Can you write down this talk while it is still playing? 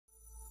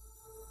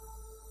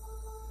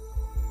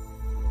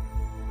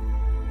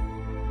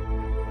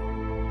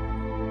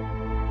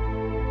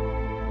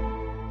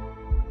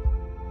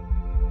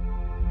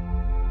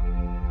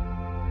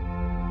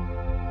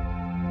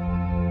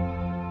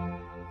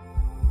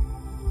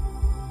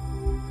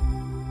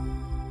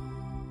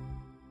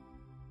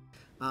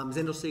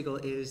Zindel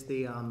Segal is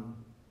the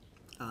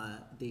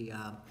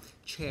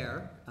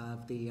chair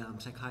of the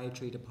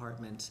psychiatry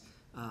department's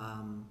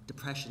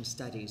depression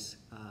studies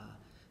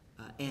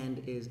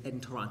and is in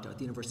Toronto, at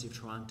the University of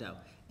Toronto.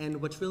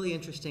 And what's really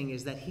interesting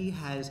is that he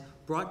has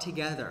brought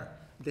together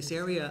this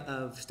area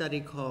of study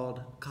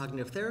called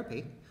cognitive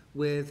therapy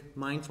with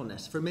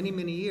mindfulness. For many,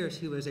 many years,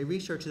 he was a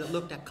researcher that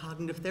looked at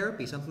cognitive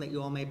therapy, something that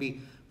you all may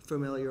be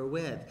familiar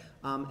with.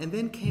 And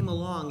then came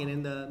along, and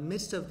in the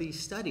midst of these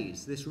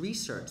studies, this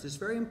research, this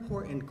very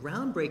important,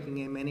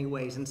 groundbreaking in many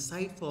ways,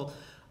 insightful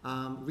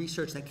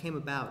research that came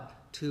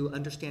about to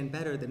understand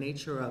better the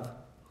nature of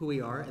who we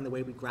are and the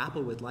way we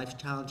grapple with life's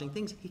challenging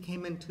things, he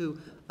came into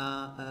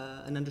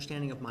an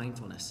understanding of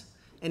mindfulness.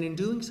 And in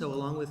doing so,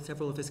 along with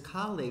several of his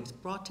colleagues,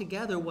 brought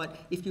together what,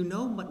 if you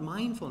know what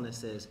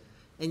mindfulness is,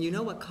 and you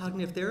know what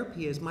cognitive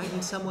therapy is, might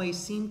in some ways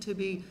seem to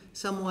be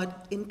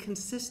somewhat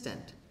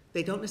inconsistent.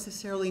 They don't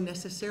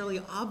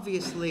necessarily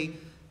obviously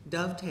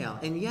dovetail.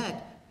 And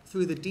yet,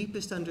 through the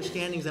deepest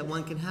understandings that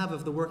one can have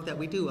of the work that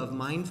we do, of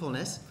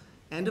mindfulness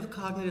and of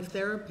cognitive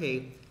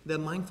therapy, the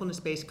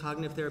mindfulness-based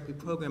cognitive therapy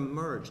program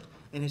emerged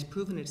and has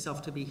proven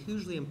itself to be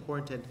hugely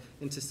important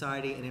in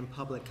society and in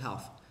public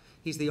health.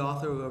 He's the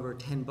author of over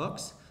 10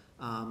 books,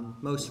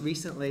 most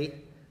recently,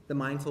 the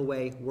Mindful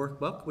Way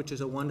Workbook, which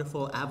is a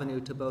wonderful avenue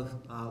to both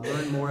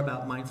learn more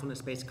about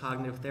mindfulness-based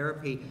cognitive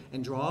therapy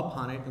and draw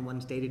upon it in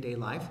one's day-to-day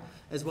life,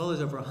 as well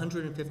as over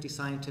 150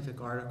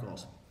 scientific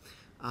articles.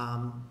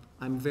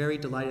 I'm very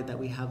delighted that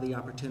we have the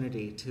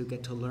opportunity to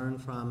get to learn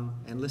from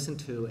and listen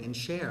to and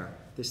share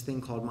this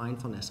thing called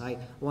mindfulness. I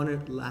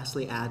want to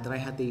lastly add that I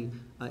had the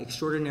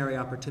extraordinary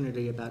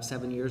opportunity about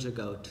 7 years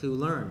ago to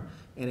learn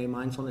in a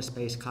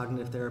mindfulness-based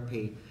cognitive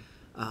therapy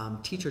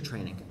teacher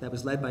training that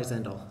was led by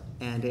Zindel,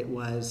 and it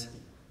was,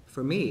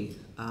 for me,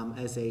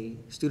 as a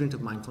student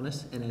of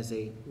mindfulness and as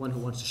one who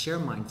wants to share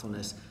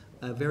mindfulness,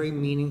 a very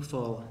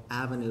meaningful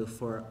avenue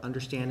for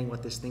understanding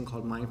what this thing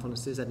called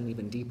mindfulness is at an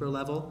even deeper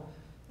level,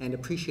 and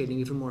appreciating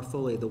even more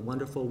fully the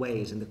wonderful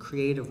ways and the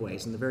creative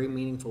ways and the very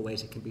meaningful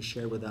ways it can be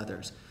shared with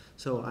others.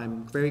 So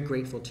I'm very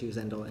grateful to you,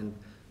 Zindel, and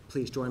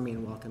please join me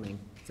in welcoming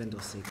Zindel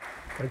Segal.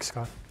 Thanks,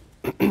 Scott.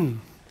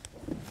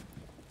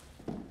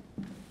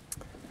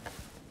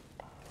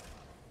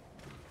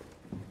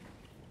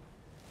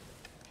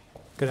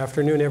 Good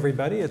afternoon,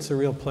 everybody. It's a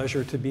real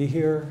pleasure to be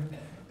here,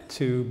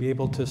 to be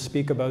able to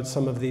speak about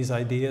some of these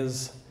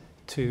ideas,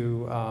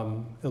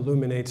 to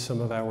illuminate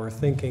some of our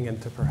thinking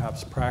and to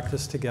perhaps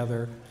practice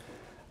together,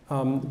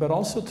 but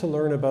also to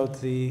learn about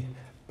the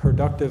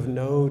productive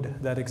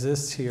node that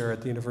exists here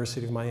at the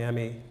University of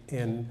Miami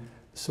in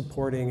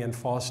supporting and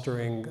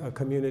fostering a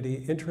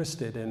community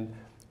interested in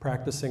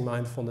practicing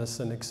mindfulness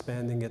and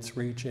expanding its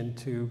reach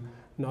into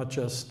not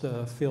just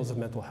the fields of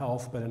mental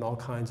health, but in all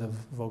kinds of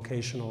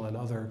vocational and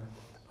other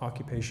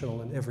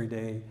occupational and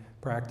everyday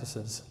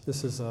practices.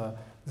 This is a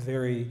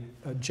very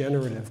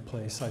generative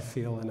place, I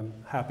feel, and I'm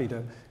happy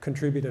to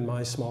contribute in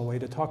my small way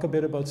to talk a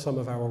bit about some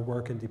of our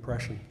work in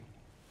depression.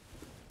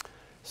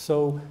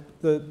 So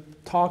the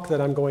talk that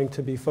I'm going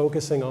to be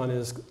focusing on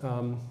is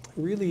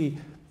really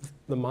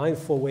the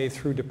mindful way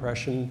through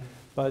depression,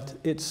 but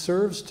it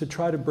serves to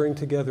try to bring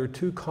together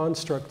two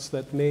constructs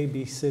that may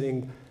be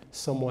sitting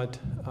somewhat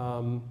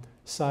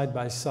side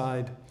by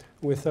side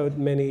without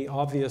many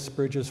obvious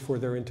bridges for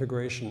their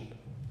integration.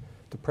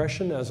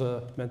 Depression as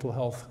a mental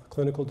health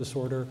clinical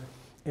disorder,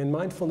 and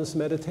mindfulness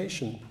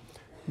meditation,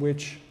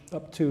 which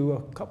up to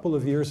a couple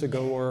of years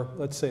ago, or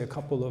let's say a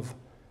couple of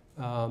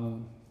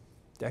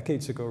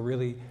decades ago,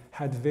 really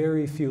had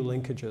very few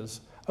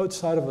linkages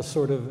outside of a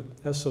sort of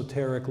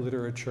esoteric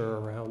literature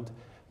around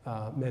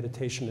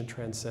meditation and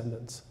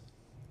transcendence.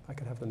 If I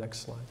could have the next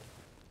slide.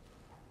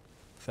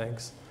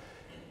 Thanks.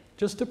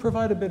 Just to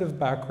provide a bit of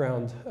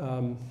background,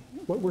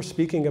 what we're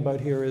speaking about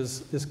here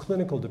is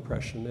clinical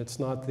depression. It's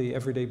not the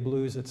everyday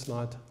blues, it's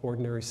not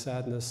ordinary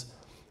sadness.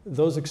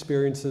 Those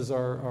experiences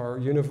are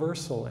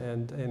universal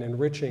and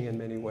enriching in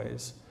many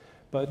ways.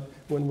 But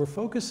when we're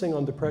focusing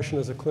on depression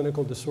as a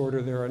clinical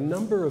disorder, there are a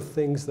number of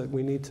things that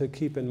we need to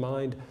keep in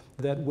mind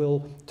that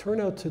will turn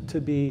out to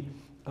be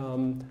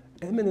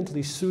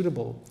eminently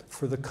suitable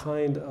for the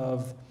kind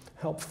of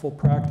helpful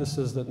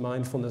practices that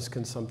mindfulness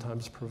can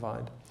sometimes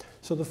provide.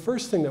 So the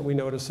first thing that we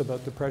notice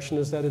about depression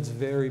is that it's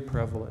very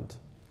prevalent.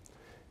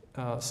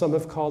 Some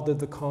have called it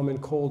the common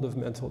cold of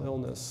mental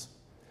illness,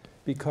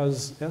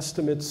 because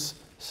estimates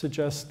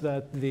suggest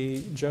that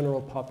the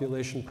general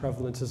population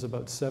prevalence is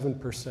about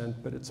 7%,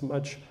 but it's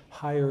much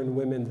higher in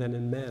women than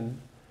in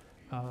men,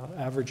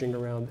 averaging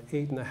around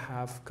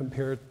 8.5%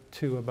 compared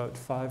to about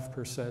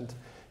 5%. And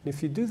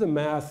if you do the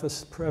math,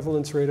 a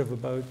prevalence rate of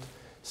about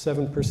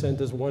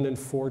 7% is 1 in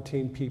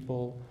 14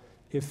 people.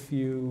 If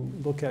you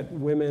look at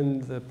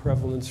women, the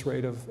prevalence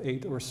rate of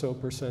 8% or so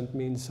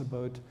means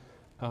about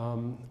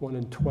 1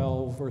 in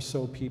 12 or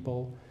so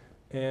people.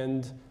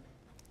 And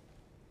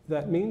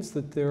that means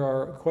that there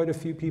are quite a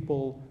few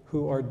people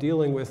who are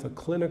dealing with a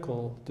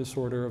clinical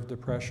disorder of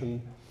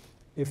depression.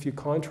 If you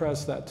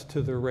contrast that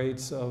to the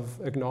rates of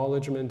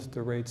acknowledgement,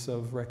 the rates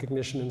of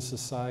recognition in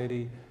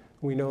society,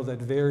 we know that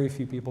very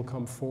few people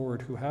come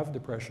forward who have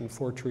depression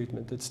for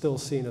treatment. It's still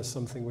seen as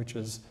something which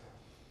is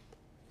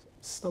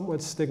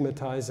somewhat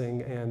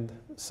stigmatizing and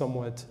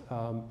somewhat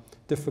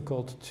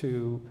difficult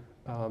to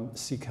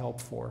seek help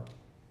for.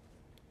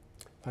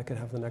 If I could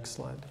have the next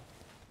slide.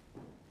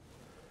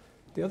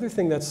 The other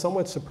thing that's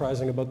somewhat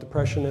surprising about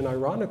depression, and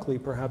ironically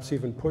perhaps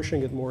even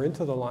pushing it more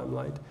into the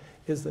limelight,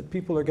 is that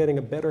people are getting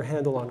a better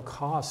handle on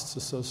costs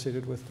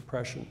associated with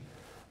depression.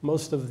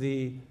 Most of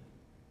the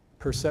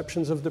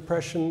perceptions of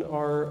depression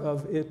are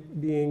of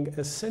it being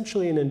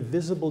essentially an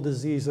invisible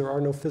disease. There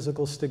are no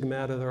physical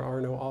stigmata, there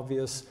are no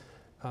obvious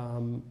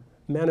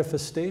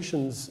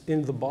manifestations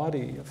in the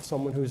body of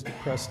someone who's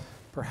depressed.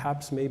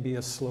 Perhaps maybe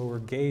a slower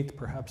gait,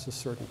 perhaps a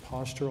certain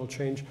postural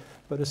change,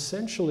 but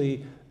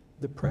essentially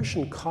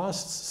depression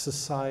costs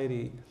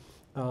society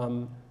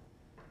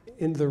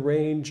in the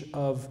range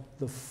of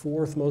the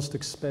fourth most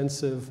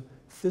expensive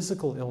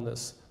physical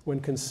illness when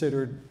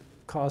considered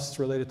costs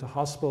related to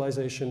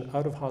hospitalization,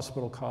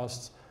 out-of-hospital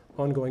costs,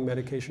 ongoing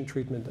medication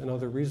treatment, and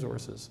other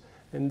resources.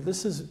 And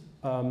this is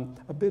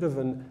a bit of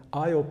an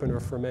eye-opener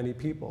for many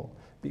people,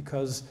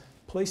 because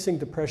placing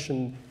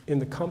depression in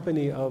the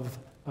company of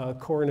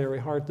coronary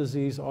heart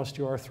disease,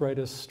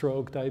 osteoarthritis,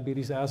 stroke,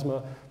 diabetes,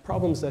 asthma,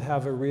 problems that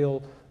have a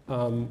real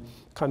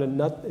kind of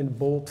nut and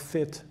bolt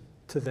fit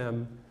to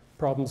them,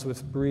 problems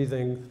with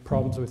breathing,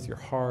 problems with your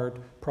heart,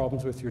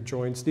 problems with your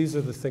joints. These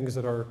are the things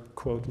that are,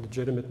 quote,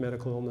 legitimate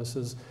medical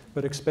illnesses,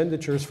 but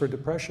expenditures for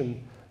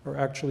depression are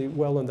actually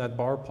well in that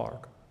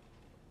ballpark.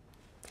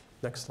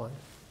 Next slide.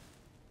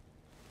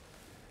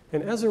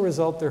 And as a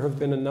result, there have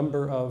been a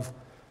number of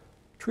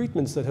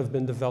treatments that have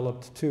been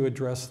developed to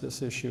address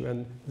this issue.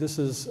 And this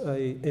is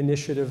an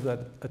initiative that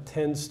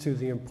attends to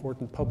the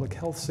important public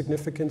health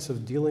significance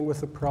of dealing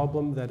with a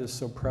problem that is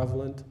so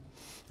prevalent.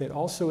 It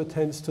also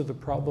attends to the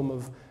problem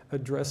of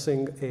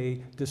addressing a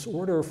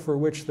disorder for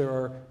which there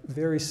are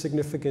very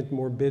significant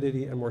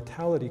morbidity and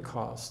mortality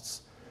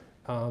costs.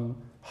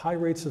 High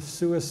rates of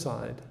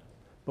suicide,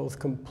 both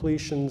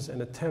completions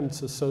and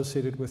attempts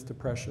associated with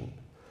depression.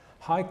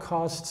 High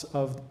costs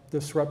of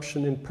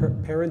disruption in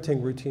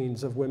parenting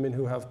routines of women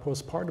who have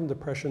postpartum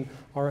depression,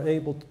 are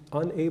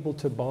unable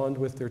to bond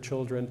with their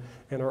children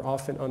and are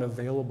often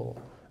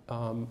unavailable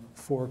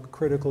for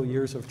critical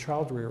years of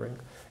child rearing.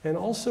 And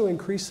also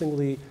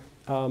increasingly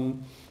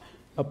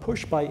a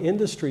push by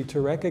industry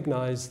to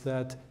recognize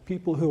that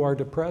people who are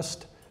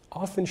depressed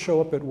often show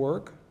up at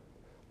work,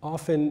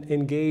 often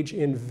engage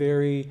in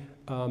very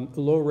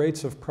low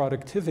rates of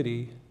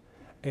productivity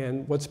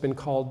and what's been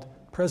called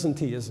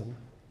presenteeism.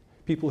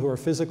 People who are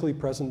physically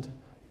present,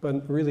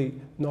 but really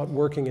not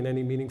working in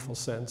any meaningful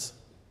sense.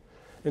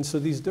 And so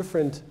these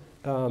different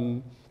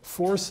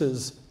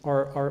forces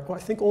are, I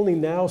think, only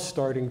now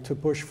starting to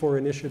push for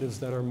initiatives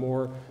that are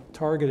more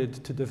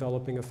targeted to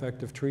developing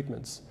effective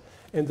treatments.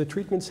 And the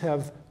treatments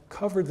have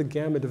covered the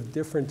gamut of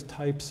different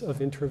types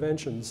of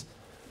interventions.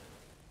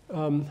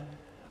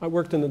 I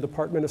worked in the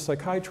Department of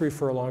Psychiatry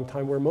for a long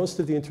time, where most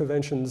of the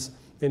interventions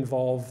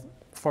involve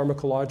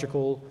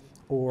pharmacological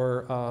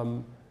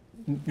or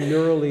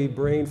neurally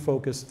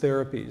brain-focused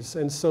therapies.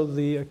 And so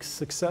the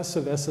success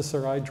of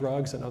SSRI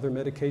drugs and other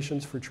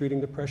medications for treating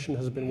depression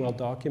has been well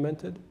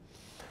documented.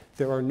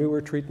 There are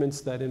newer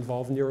treatments that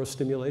involve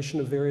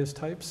neurostimulation of various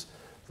types.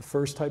 The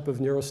first type of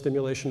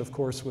neurostimulation, of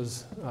course,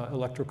 was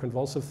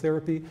electroconvulsive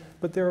therapy,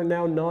 but there are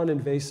now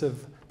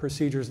non-invasive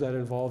procedures that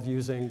involve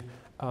using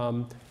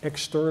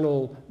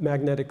external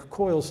magnetic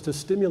coils to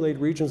stimulate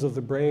regions of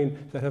the brain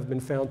that have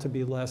been found to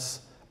be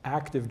less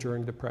active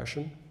during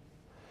depression,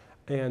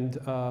 and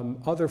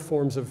other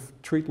forms of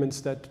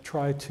treatments that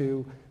try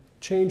to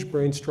change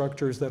brain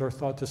structures that are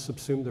thought to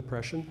subsume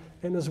depression.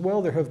 And as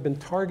well, there have been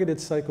targeted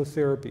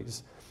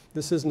psychotherapies.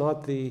 This is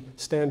not the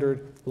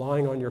standard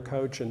lying on your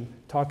couch and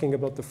talking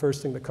about the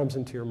first thing that comes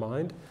into your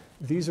mind.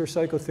 These are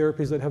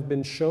psychotherapies that have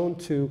been shown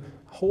to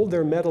hold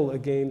their mettle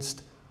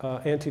against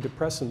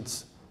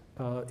antidepressants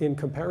in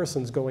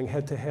comparisons going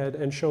head to head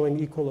and showing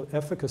equal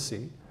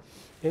efficacy.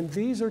 And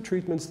these are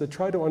treatments that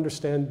try to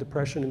understand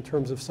depression in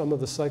terms of some of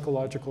the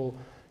psychological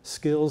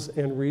skills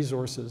and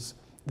resources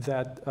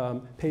that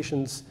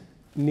patients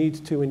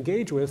need to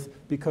engage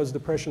with, because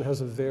depression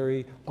has a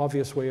very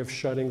obvious way of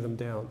shutting them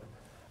down,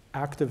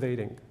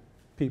 activating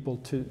people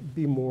to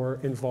be more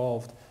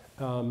involved,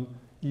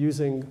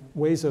 using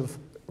ways of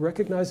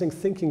recognizing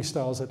thinking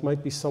styles that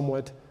might be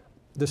somewhat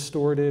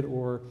distorted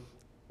or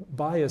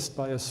biased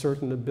by a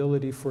certain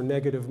ability for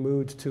negative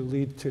moods to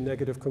lead to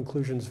negative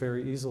conclusions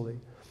very easily.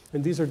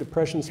 And these are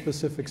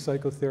depression-specific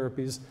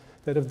psychotherapies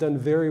that have done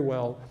very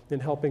well in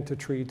helping to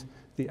treat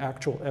the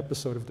actual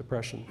episode of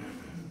depression.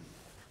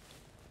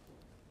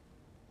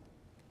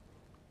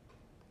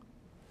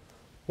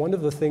 One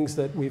of the things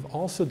that we've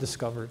also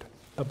discovered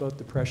about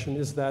depression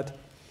is that,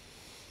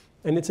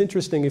 and it's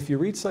interesting, if you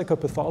read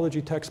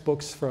psychopathology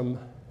textbooks from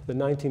the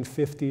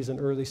 1950s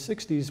and early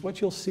 60s, what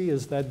you'll see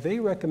is that they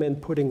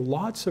recommend putting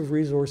lots of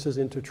resources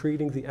into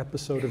treating the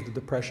episode of the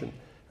depression.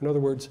 In other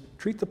words,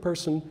 treat the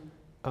person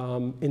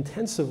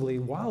intensively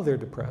while they're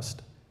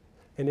depressed,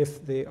 And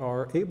if they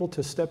are able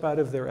to step out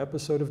of their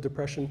episode of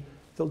depression,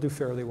 they'll do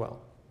fairly well.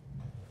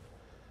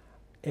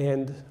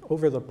 And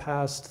over the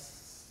past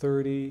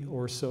 30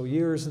 or so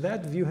years,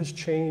 that view has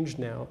changed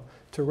now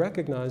to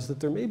recognize that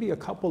there may be a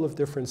couple of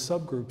different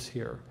subgroups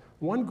here.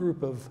 One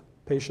group of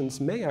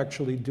patients may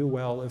actually do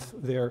well if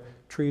they're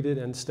treated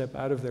and step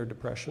out of their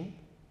depression.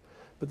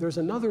 But there's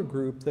another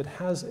group that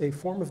has a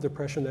form of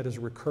depression that is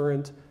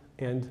recurrent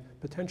and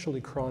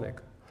potentially chronic.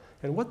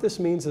 And what this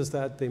means is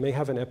that they may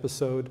have an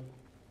episode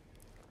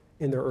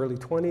in their early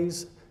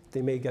 20s,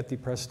 they may get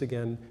depressed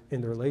again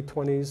in their late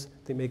 20s,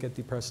 they may get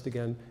depressed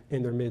again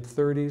in their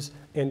mid-30s,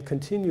 and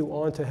continue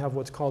on to have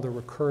what's called a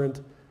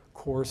recurrent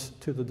course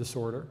to the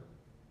disorder.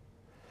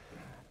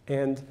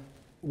 And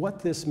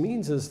what this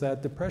means is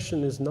that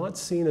depression is not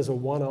seen as a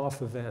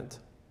one-off event,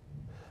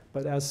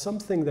 but as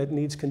something that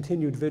needs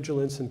continued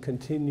vigilance and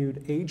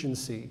continued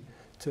agency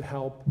to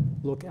help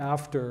look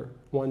after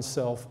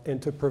oneself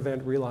and to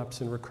prevent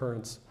relapse and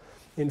recurrence.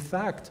 In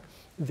fact,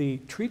 the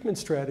treatment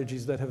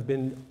strategies that have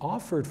been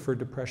offered for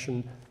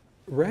depression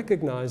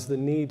recognize the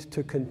need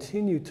to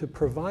continue to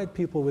provide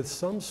people with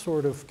some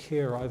sort of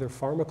care, either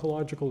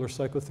pharmacological or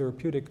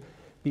psychotherapeutic,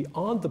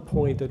 beyond the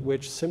point at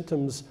which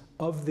symptoms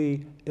of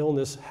the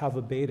illness have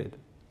abated.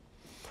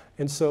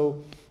 And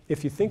so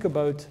if you think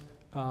about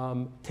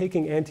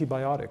taking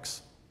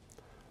antibiotics,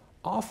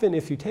 often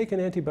if you take an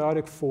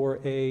antibiotic for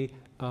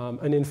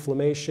an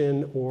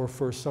inflammation or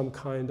for some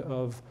kind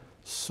of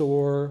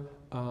sore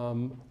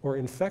or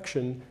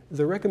infection,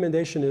 the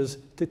recommendation is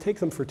to take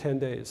them for 10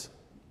 days.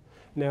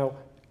 Now,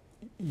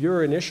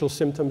 your initial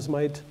symptoms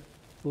might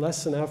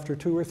lessen after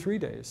 2 or 3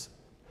 days,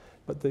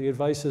 but the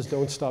advice is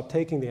don't stop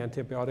taking the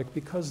antibiotic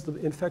because the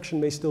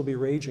infection may still be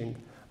raging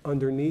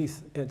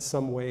underneath in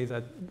some way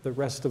that the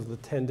rest of the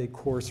 10-day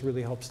course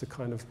really helps to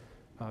kind of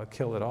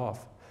kill it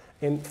off.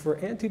 And for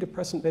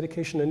antidepressant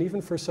medication and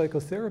even for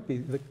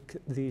psychotherapy,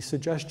 the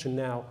suggestion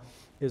now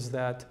is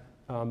that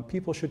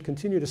people should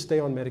continue to stay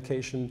on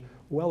medication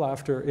well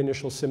after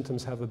initial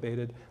symptoms have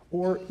abated,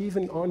 or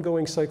even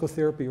ongoing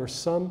psychotherapy or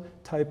some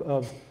type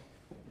of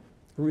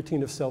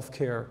routine of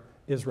self-care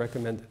is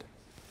recommended.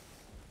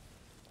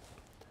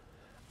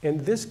 And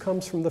this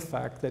comes from the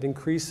fact that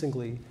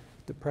increasingly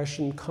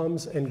depression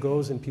comes and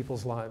goes in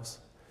people's lives.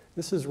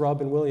 This is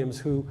Robin Williams,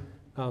 who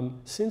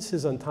since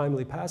his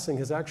untimely passing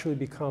has actually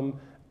become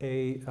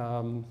a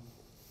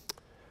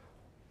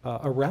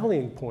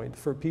rallying point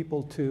for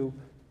people to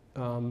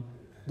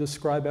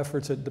describe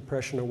efforts at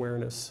depression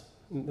awareness,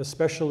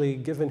 especially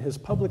given his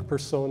public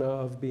persona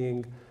of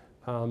being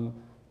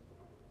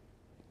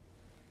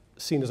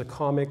seen as a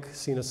comic,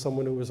 seen as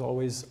someone who was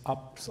always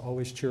up,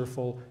 always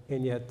cheerful,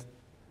 and yet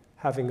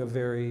having a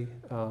very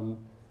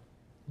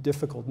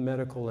difficult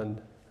medical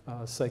and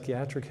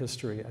psychiatric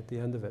history at the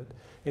end of it.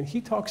 And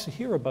he talks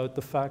here about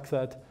the fact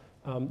that,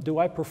 do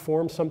I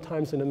perform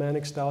sometimes in a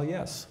manic style?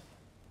 Yes.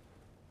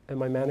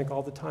 Am I manic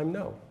all the time?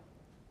 No.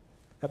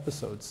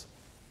 Episodes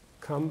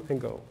come and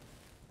go.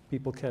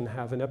 People can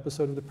have an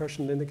episode of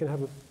depression, then they can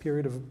have a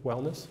period of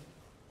wellness.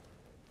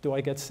 Do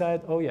I get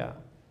sad? Oh yeah.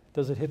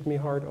 Does it hit me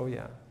hard? Oh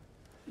yeah.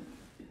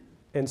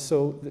 And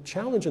so the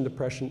challenge in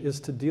depression is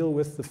to deal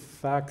with the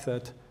fact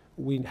that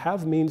we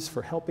have means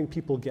for helping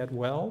people get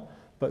well,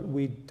 but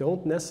we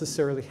don't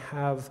necessarily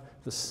have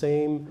the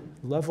same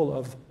level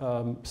of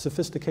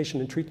sophistication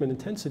and treatment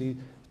intensity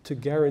to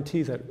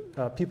guarantee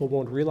that people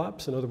won't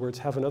relapse, in other words,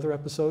 have another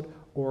episode,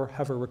 or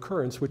have a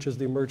recurrence, which is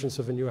the emergence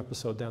of a new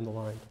episode down the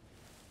line.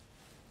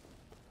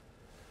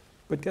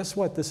 But guess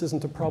what? This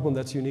isn't a problem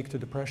that's unique to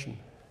depression.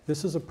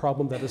 This is a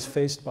problem that is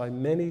faced by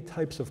many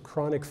types of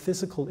chronic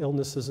physical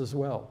illnesses as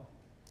well.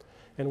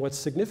 And what's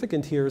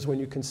significant here is when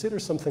you consider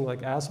something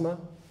like asthma,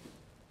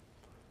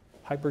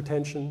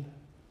 hypertension,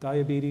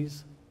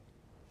 diabetes,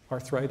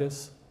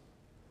 arthritis,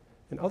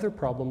 and other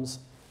problems,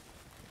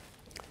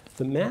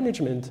 the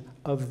management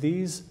of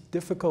these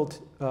difficult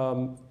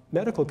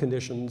medical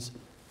conditions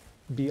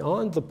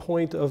beyond the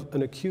point of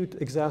an acute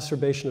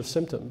exacerbation of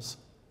symptoms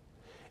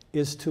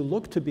is to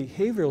look to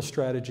behavioral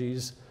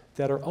strategies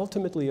that are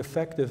ultimately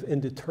effective in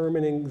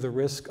determining the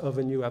risk of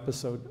a new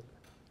episode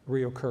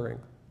reoccurring.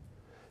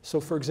 So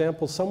for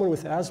example, someone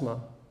with asthma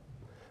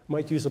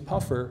might use a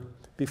puffer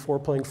before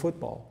playing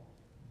football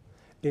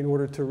in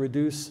order to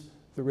reduce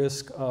the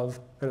risk of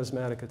an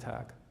asthmatic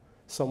attack.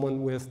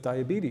 Someone with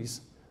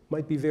diabetes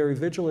might be very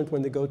vigilant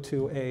when they go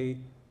to a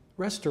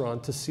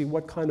restaurant to see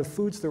what kind of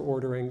foods they're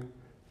ordering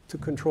to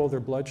control their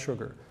blood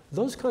sugar.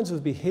 Those kinds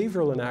of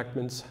behavioral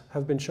enactments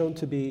have been shown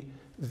to be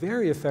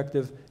very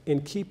effective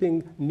in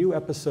keeping new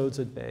episodes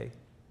at bay.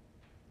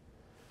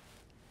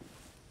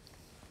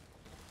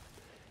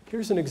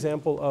 Here's an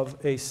example of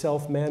a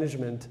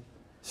self-management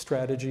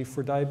strategy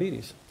for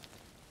diabetes.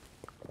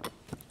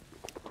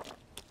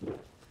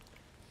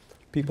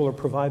 People are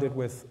provided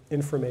with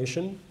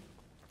information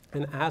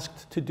and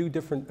asked to do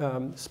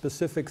different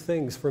specific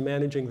things for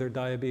managing their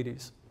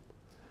diabetes.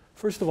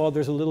 First of all,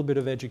 there's a little bit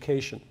of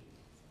education.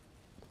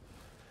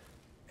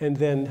 And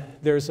then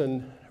there's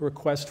a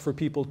request for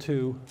people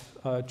to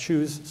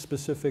choose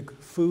specific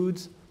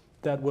foods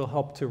that will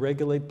help to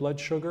regulate blood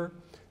sugar.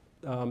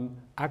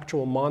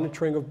 Actual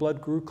monitoring of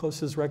blood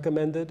glucose is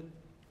recommended.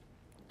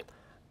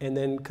 And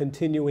then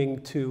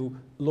continuing to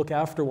look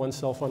after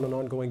oneself on an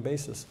ongoing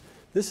basis.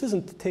 This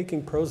isn't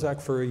taking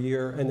Prozac for a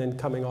year and then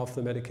coming off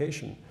the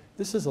medication.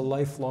 This is a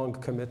lifelong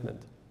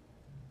commitment.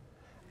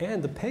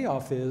 And the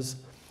payoff is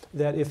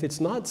that if it's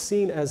not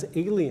seen as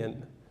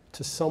alien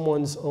to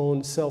someone's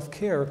own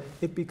self-care,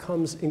 it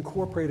becomes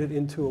incorporated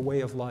into a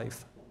way of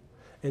life.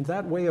 And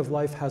that way of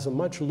life has a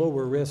much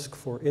lower risk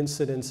for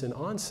incidence and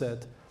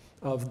onset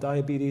of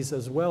diabetes,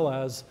 as well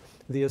as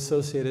the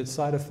associated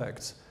side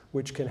effects,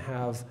 which can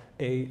have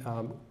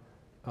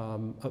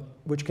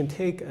which can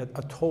take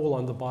a toll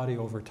on the body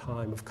over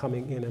time of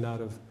coming in and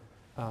out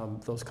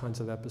of those kinds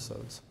of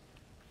episodes.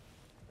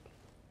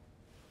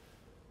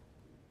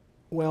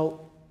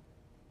 Well,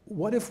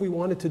 what if we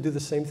wanted to do the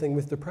same thing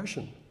with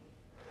depression?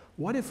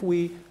 What if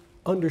we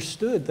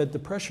understood that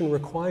depression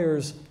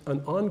requires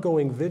an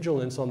ongoing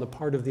vigilance on the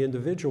part of the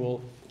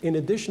individual in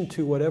addition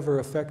to whatever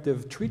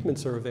effective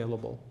treatments are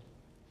available?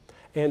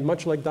 And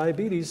much like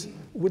diabetes,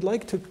 would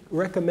like to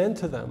recommend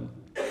to them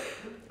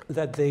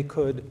that they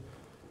could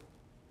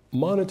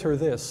monitor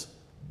this,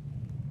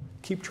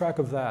 keep track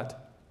of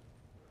that,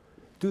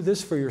 do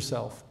this for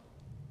yourself,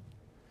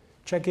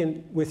 check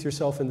in with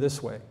yourself in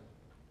this way.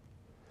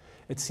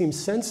 It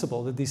seems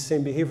sensible that these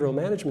same behavioral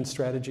management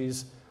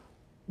strategies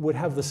would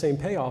have the same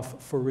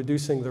payoff for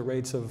reducing the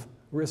rates of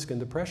risk in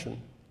depression.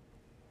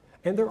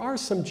 And there are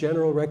some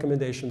general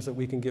recommendations that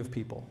we can give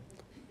people.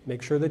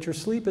 Make sure that your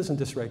sleep isn't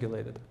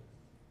dysregulated.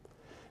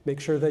 Make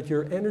sure that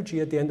your energy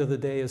at the end of the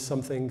day is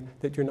something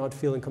that you're not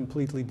feeling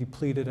completely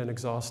depleted and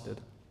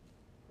exhausted.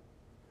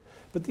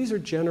 But these are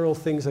general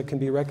things that can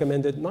be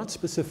recommended, not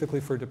specifically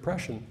for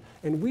depression.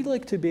 And we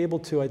like to be able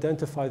to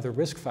identify the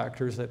risk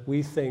factors that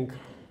we think,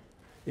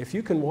 if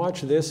you can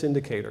watch this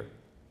indicator,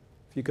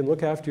 if you can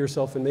look after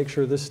yourself and make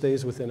sure this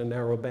stays within a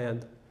narrow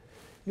band,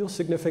 you'll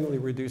significantly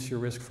reduce your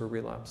risk for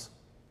relapse.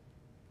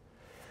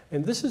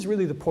 And this is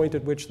really the point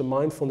at which the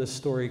mindfulness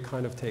story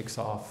kind of takes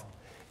off.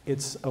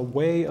 It's a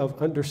way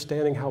of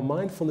understanding how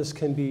mindfulness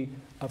can be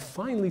a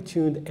finely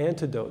tuned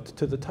antidote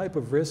to the type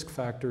of risk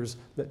factors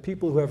that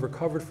people who have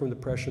recovered from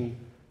depression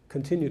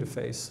continue to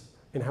face,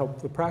 and how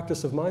the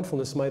practice of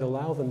mindfulness might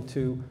allow them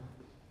to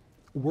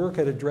work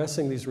at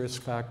addressing these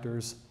risk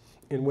factors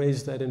in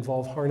ways that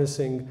involve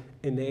harnessing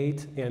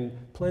innate and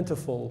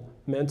plentiful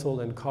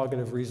mental and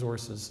cognitive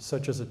resources,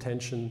 such as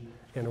attention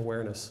and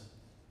awareness.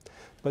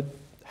 But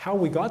how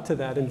we got to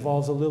that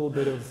involves a little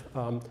bit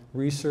of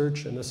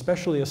research, and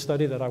especially a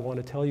study that I want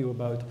to tell you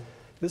about.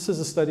 This is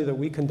a study that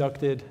we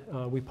conducted,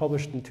 we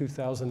published in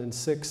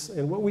 2006,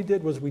 and what we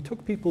did was we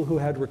took people who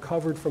had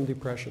recovered from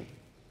depression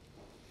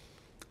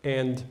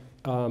and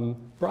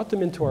brought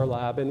them into our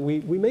lab, and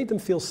we made them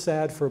feel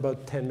sad for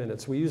about 10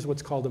 minutes. We used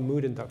what's called a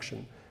mood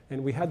induction,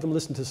 and we had them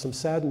listen to some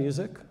sad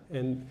music,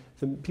 and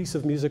the piece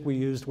of music we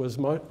used was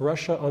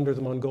Russia Under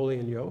the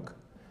Mongolian Yoke,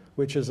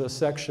 which is a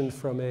section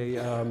from a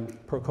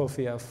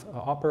Prokofiev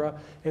opera,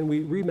 and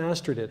we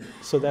remastered it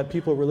so that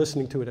people were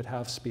listening to it at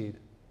half speed.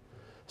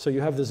 So you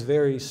have this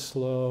very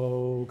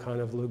slow, kind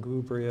of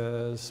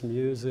lugubrious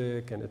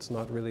music, and it's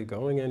not really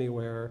going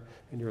anywhere,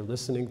 and you're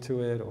listening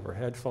to it over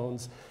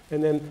headphones.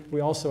 And then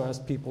we also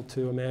asked people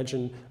to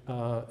imagine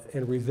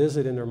and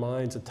revisit in their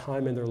minds a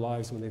time in their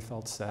lives when they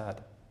felt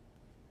sad.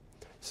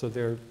 So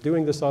they're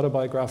doing this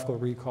autobiographical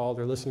recall,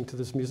 they're listening to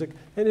this music,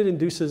 and it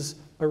induces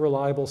a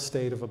reliable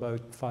state of about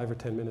 5 or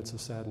 10 minutes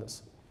of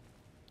sadness.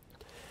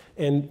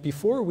 And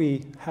before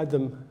we had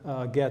them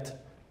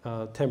get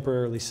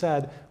temporarily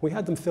sad, we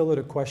had them fill out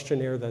a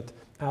questionnaire that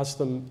asked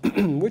them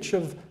which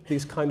of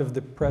these kind of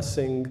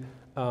depressing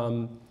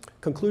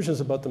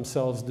conclusions about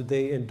themselves did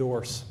they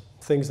endorse,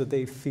 things that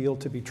they feel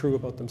to be true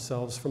about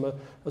themselves from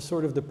a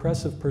sort of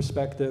depressive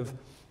perspective.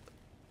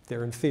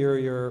 They're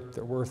inferior,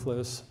 they're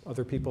worthless,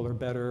 other people are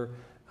better,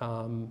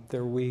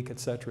 they're weak, et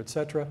cetera, et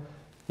cetera.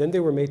 Then they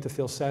were made to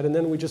feel sad, and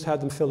then we just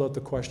had them fill out the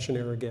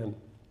questionnaire again.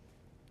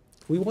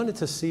 We wanted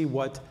to see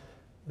what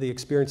the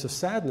experience of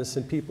sadness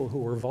in people who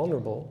were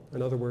vulnerable,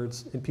 in other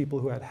words, in people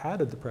who had had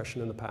a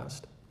depression in the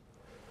past,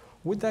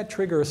 would that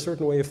trigger a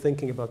certain way of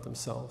thinking about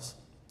themselves?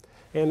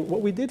 And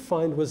what we did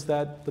find was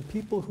that the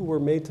people who were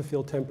made to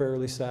feel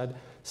temporarily sad,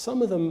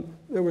 some of them,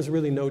 there was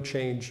really no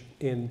change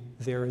in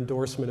their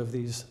endorsement of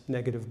these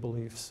negative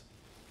beliefs.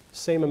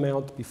 Same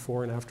amount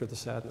before and after the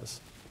sadness.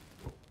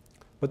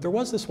 But there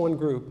was this one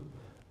group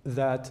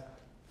that,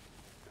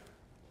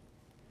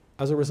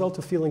 as a result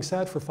of feeling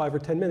sad for 5 or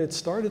 10 minutes,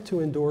 started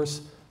to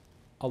endorse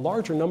a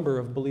larger number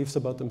of beliefs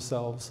about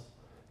themselves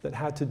that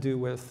had to do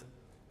with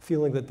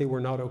feeling that they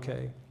were not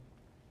okay.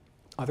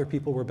 Other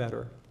people were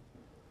better.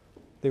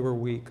 They were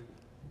weak.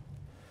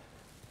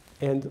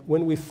 And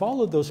when we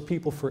followed those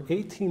people for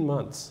 18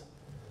 months,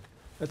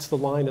 that's the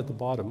line at the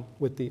bottom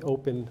with the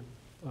open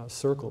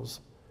circles,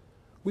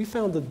 we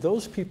found that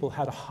those people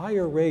had a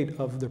higher rate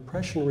of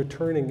depression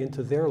returning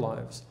into their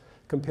lives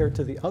compared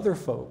to the other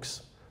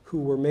folks who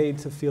were made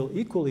to feel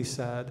equally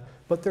sad,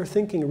 but their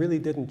thinking really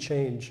didn't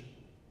change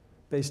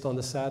based on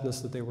the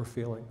sadness that they were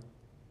feeling.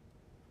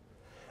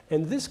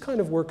 And this kind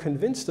of work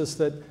convinced us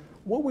that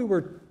what we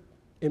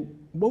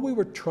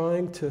were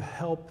trying to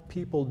help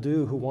people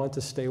do who want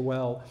to stay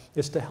well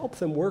is to help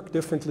them work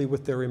differently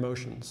with their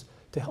emotions,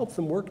 to help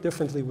them work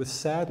differently with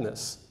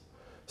sadness,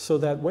 so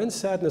that when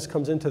sadness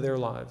comes into their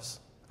lives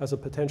as a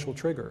potential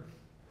trigger,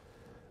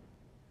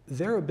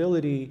 their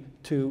ability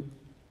to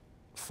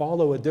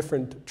follow a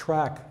different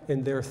track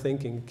in their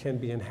thinking can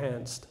be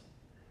enhanced,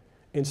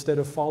 instead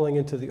of falling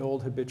into the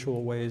old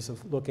habitual ways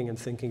of looking and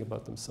thinking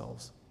about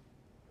themselves.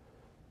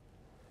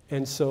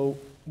 And so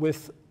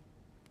with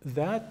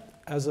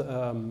that as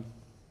a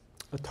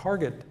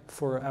target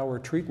for our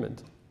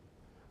treatment,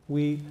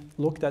 we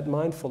looked at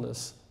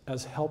mindfulness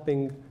as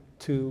helping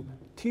to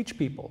teach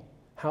people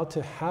how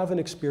to have an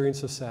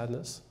experience of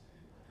sadness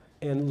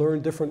and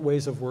learn different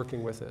ways of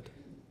working with it.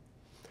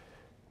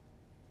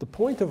 The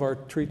point of our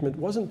treatment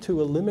wasn't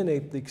to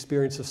eliminate the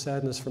experience of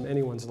sadness from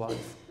anyone's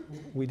life.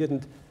 We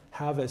didn't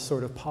have a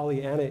sort of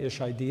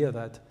Pollyanna-ish idea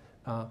that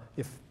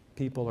if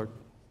people are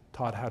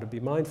taught how to be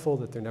mindful,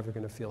 that they're never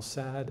going to feel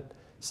sad.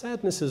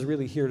 Sadness is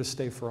really here to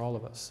stay for all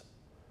of us.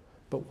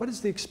 But what is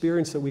the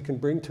experience that we can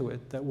bring to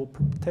it that will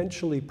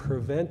potentially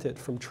prevent it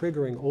from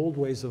triggering old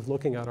ways of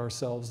looking at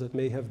ourselves that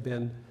may have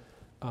been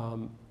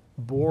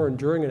born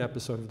during an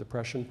episode of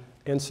depression,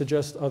 and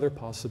suggest other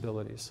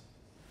possibilities?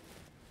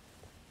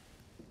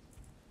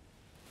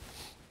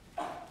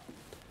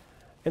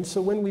 And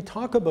so when we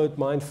talk about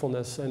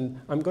mindfulness, and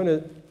I'm going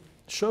to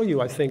show you,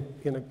 I think,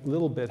 in a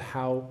little bit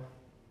how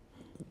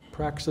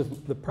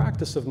the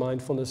practice of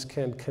mindfulness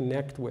can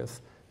connect with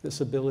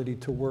this ability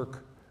to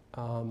work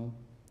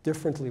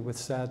differently with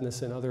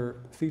sadness and other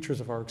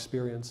features of our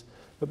experience.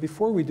 But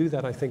before we do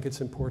that, I think it's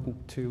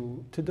important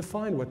to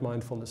define what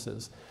mindfulness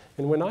is.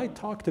 And when I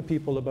talk to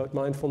people about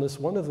mindfulness,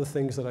 one of the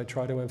things that I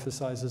try to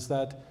emphasize is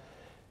that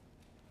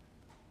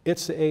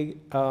it's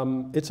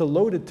a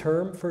loaded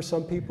term for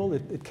some people.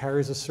 It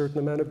carries a certain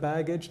amount of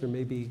baggage. There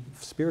may be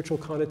spiritual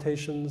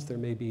connotations. There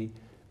may be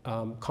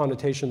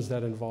connotations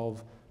that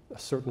involve a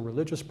certain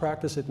religious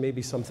practice. It may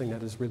be something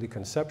that is really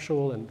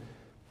conceptual and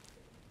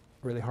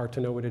really hard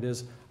to know what it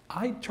is.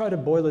 I try to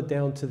boil it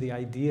down to the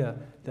idea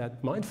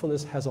that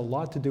mindfulness has a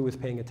lot to do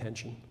with paying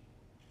attention.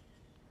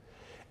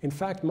 In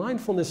fact,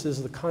 mindfulness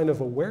is the kind of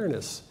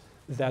awareness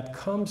that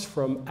comes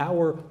from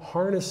our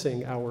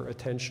harnessing our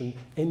attention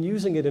and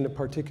using it in a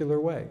particular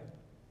way.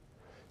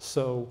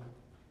 So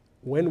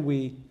when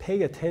we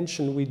pay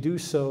attention, we do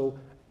so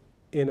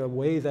in a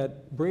way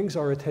that brings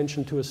our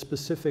attention to a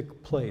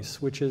specific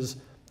place, which is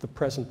the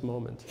present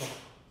moment.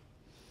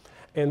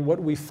 And what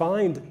we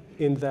find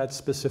in that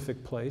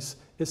specific place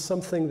is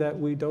something that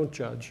we don't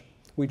judge.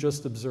 We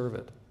just observe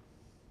it.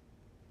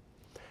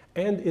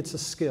 And it's a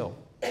skill,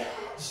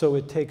 so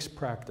it takes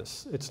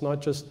practice. It's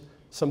not just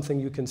something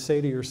you can say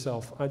to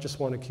yourself, I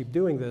just want to keep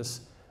doing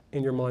this,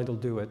 and your mind will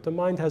do it. The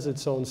mind has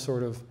its own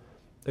sort of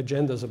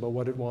agendas about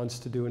what it wants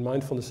to do, and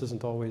mindfulness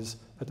isn't always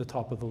at the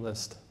top of the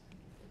list.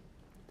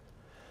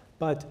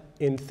 But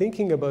in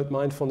thinking about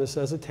mindfulness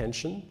as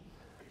attention,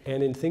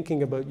 and in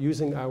thinking about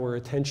using our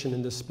attention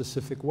in this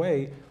specific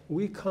way,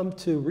 we come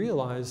to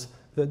realize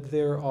that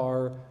there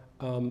are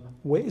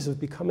ways of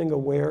becoming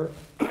aware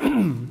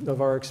of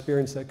our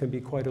experience that can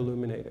be quite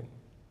illuminating.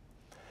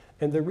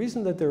 And the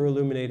reason that they're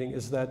illuminating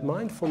is that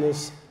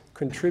mindfulness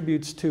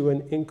contributes to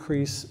an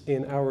increase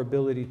in our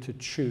ability to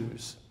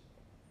choose.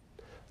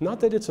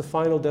 Not that it's a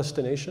final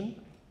destination,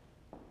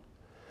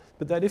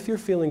 but that if you're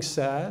feeling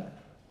sad,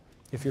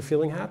 if you're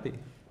feeling happy,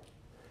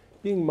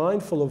 being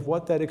mindful of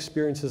what that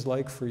experience is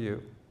like for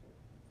you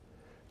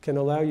can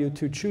allow you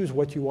to choose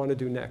what you want to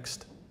do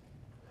next,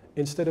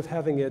 instead of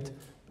having it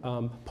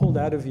pulled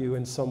out of you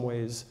in some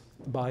ways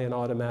by an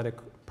automatic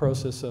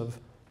process of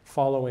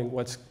following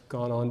what's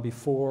gone on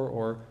before,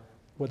 or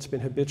what's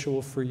been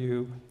habitual for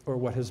you, or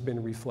what has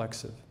been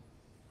reflexive.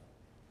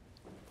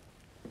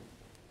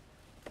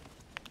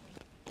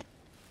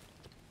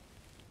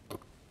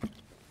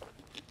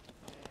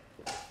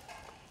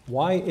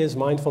 Why is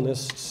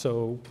mindfulness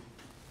so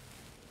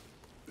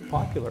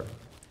popular?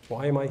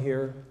 Why am I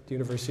here at the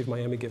University of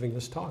Miami giving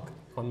this talk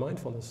on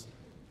mindfulness?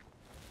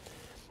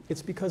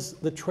 It's because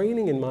the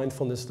training in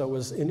mindfulness that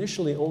was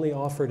initially only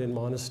offered in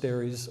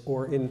monasteries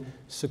or in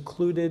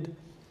secluded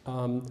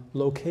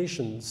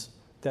locations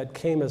that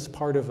came as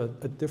part of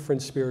a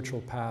different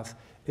spiritual path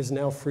is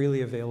now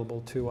freely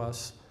available to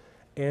us,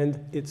 and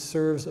it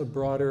serves a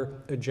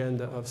broader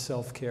agenda of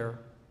self-care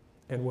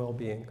and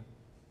well-being.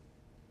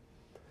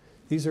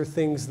 These are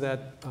things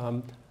that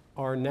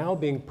are now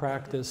being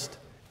practiced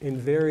in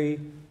very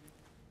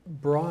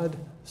broad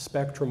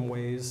spectrum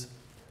ways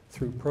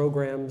through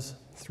programs,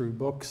 through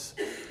books,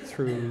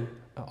 through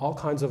all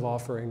kinds of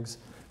offerings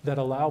that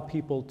allow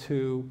people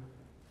to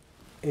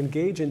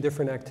engage in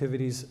different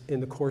activities in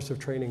the course of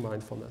training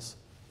mindfulness.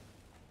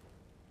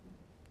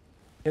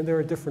 And there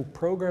are different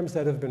programs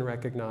that have been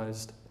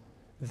recognized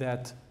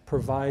that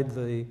provide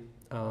the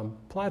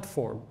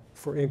platform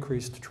for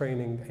increased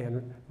training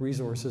and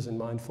resources in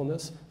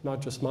mindfulness,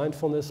 not just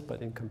mindfulness,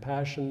 but in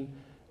compassion,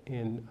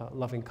 in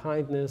loving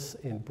kindness,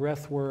 in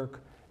breath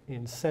work,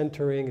 in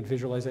centering, in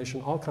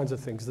visualization, all kinds of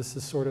things. This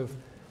is sort of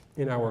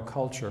in our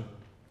culture.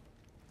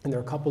 And there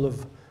are a couple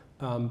of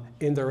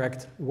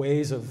indirect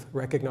ways of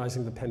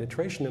recognizing the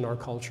penetration in our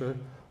culture.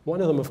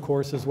 One of them, of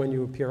course, is when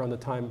you appear on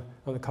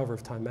the cover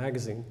of Time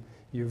magazine.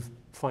 You've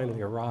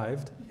finally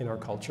arrived in our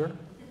culture.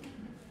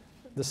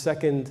 The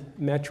second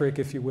metric,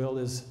 if you will,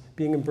 is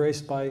being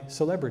embraced by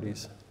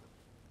celebrities.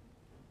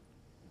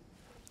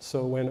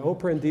 So when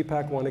Oprah and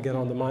Deepak want to get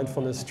on the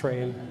mindfulness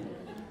train,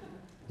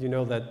 you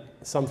know that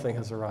something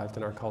has arrived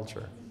in our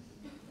culture.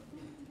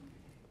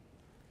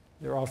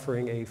 They're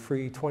offering a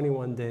free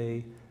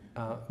 21-day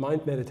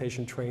mind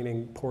meditation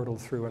training portal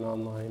through an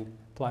online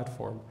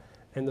platform.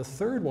 And the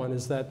third one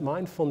is that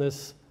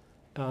mindfulness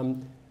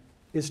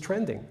is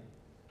trending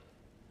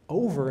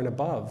over and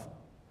above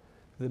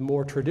the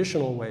more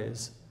traditional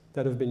ways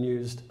that have been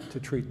used to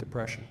treat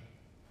depression.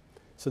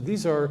 So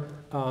these are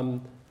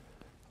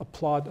a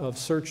plot of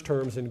search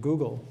terms in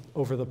Google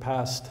over the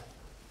past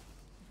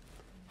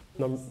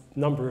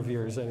number of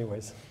years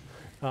anyways.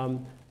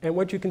 And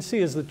what you can see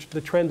is that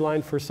the trend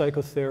line for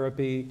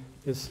psychotherapy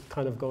is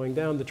kind of going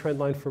down. The trend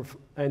line for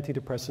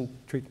antidepressant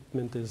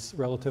treatment is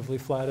relatively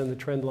flat, and the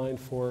trend line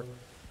for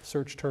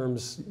search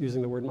terms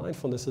using the word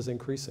mindfulness is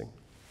increasing.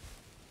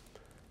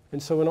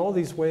 And so in all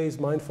these ways,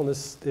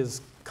 mindfulness is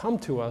come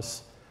to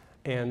us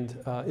and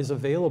is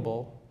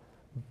available,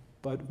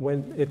 but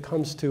when it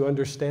comes to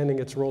understanding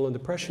its role in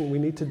depression, we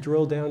need to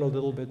drill down a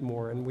little bit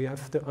more, and we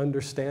have to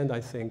understand, I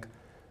think,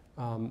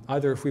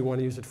 either if we want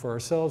to use it for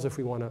ourselves, if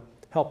we want to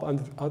help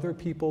other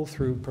people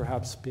through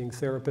perhaps being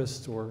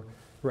therapists or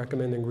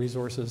recommending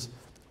resources,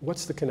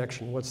 what's the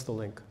connection, what's the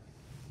link?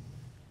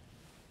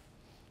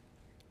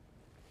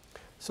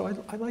 So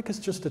I'd like us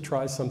just to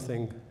try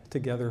something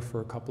together for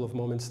a couple of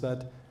moments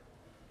that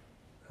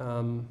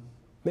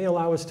may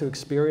allow us to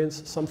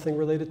experience something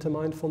related to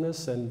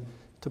mindfulness and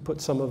to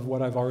put some of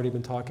what I've already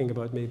been talking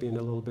about maybe in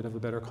a little bit of a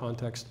better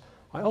context.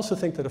 I also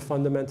think that a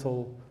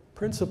fundamental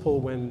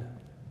principle when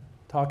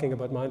talking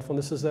about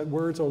mindfulness is that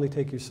words only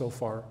take you so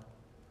far.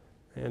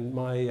 And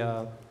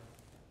my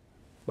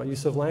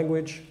use of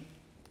language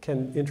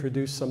can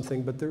introduce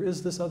something, but there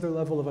is this other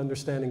level of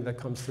understanding that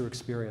comes through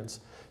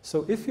experience.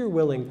 So if you're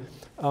willing,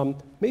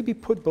 maybe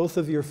put both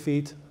of your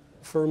feet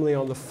firmly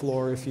on the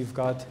floor. If you've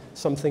got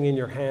something in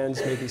your hands,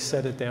 maybe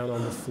set it down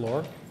on the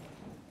floor.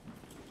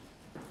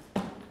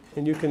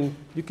 And you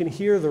can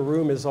hear the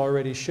room is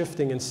already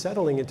shifting and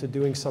settling into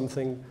doing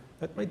something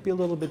that might be a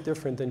little bit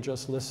different than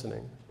just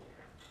listening.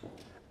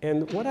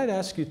 And what I'd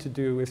ask you to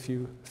do, if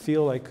you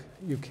feel like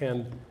you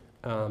can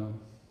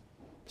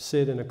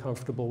sit in a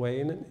comfortable way,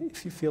 and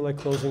if you feel like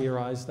closing your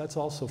eyes, that's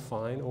also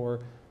fine, or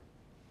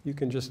you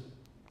can just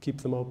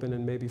keep them open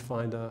and maybe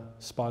find a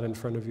spot in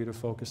front of you to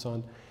focus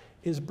on,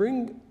 is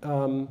bring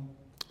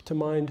to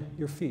mind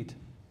your feet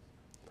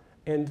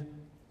and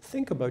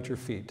think about your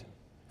feet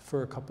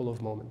for a couple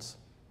of moments.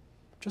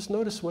 Just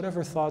notice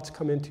whatever thoughts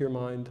come into your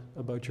mind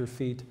about your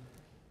feet.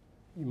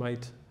 You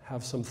might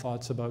have some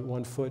thoughts about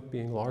one foot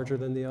being larger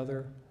than the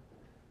other.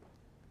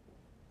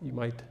 You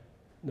might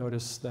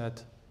notice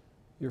that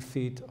your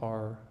feet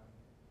are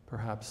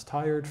perhaps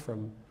tired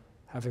from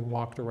having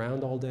walked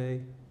around all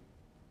day.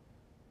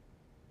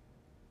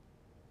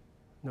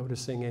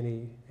 Noticing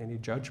any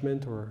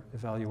judgment or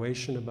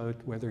evaluation about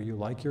whether you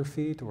like your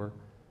feet, or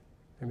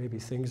there may be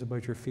things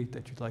about your feet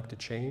that you'd like to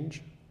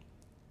change.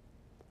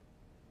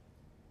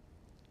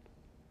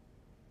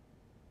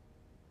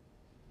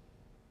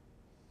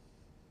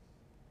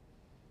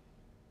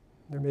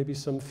 There may be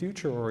some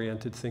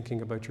future-oriented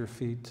thinking about your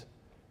feet,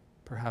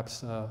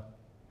 perhaps an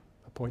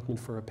appointment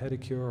for a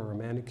pedicure or a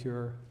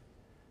manicure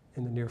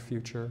in the near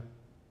future.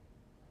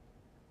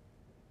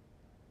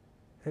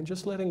 And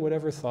just letting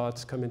whatever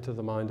thoughts come into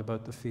the mind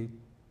about the feet,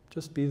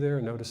 just be there,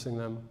 noticing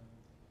them,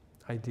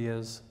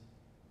 ideas,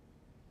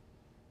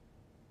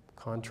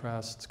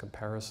 contrasts,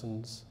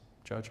 comparisons,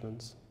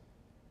 judgments.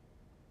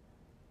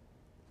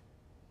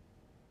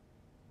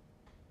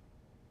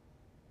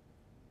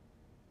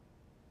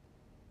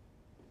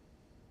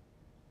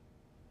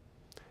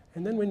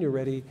 And then when you're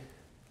ready,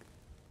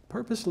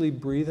 purposely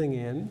breathing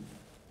in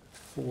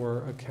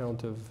for a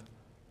count of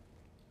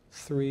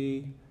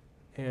 3,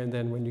 and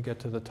then when you get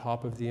to the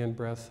top of the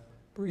in-breath,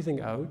 breathing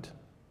out,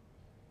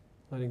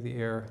 letting the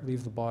air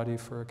leave the body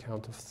for a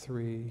count of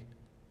 3,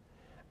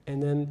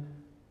 and then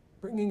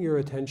bringing your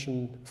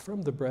attention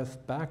from the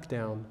breath back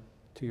down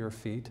to your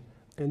feet,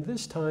 and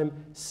this time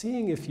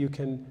seeing if you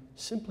can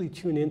simply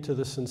tune into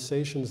the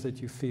sensations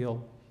that you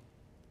feel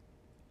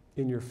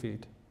in your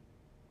feet.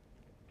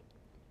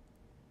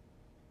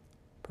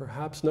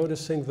 Perhaps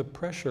noticing the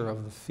pressure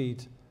of the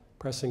feet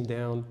pressing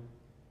down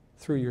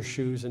through your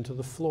shoes into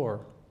the floor.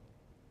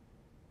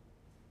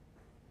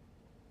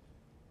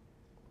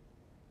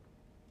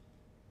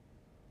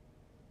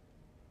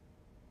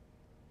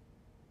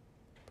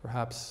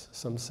 Perhaps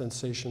some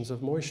sensations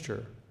of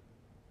moisture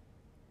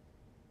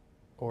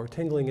or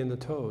tingling in the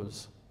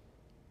toes.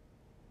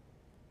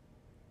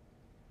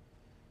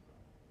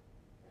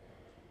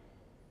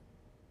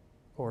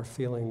 Or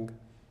feeling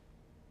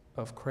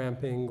of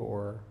cramping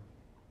or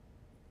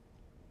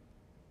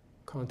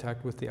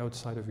contact with the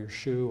outside of your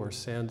shoe or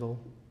sandal.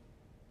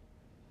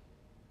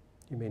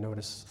 You may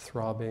notice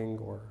throbbing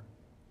or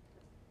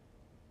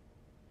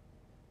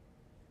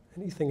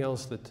anything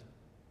else that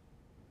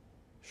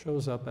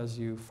shows up as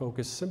you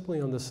focus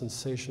simply on the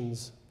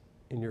sensations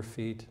in your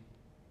feet,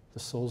 the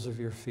soles of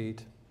your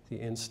feet, the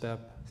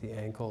instep, the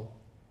ankle,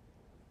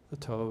 the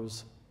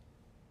toes,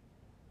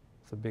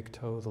 the big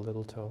toe, the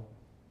little toe.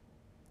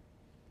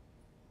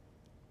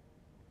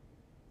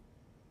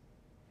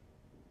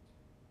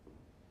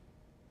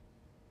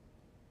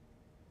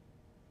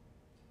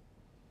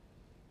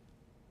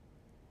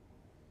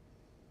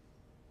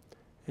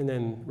 And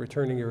then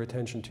returning your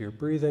attention to your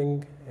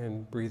breathing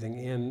and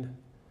breathing in,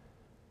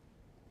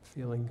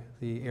 feeling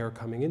the air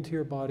coming into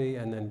your body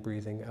and then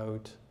breathing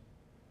out,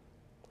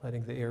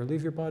 letting the air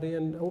leave your body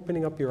and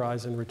opening up your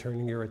eyes and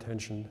returning your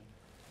attention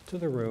to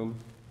the room.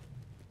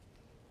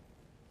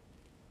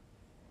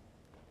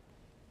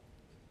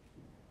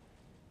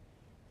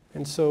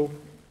 And so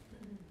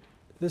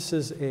this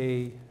is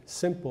a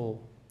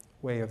simple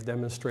way of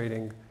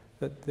demonstrating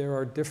that there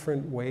are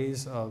different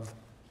ways of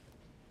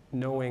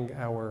knowing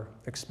our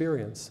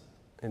experience.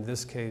 In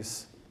this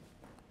case,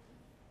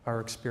 our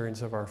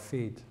experience of our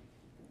feet.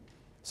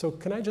 So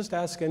can I just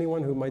ask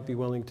anyone who might be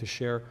willing to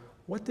share,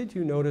 what did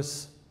you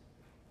notice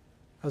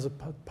as a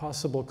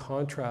possible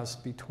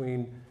contrast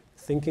between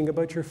thinking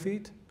about your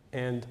feet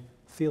and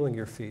feeling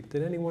your feet?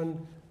 Did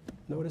anyone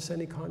notice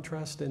any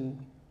contrast in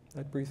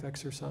that brief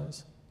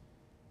exercise?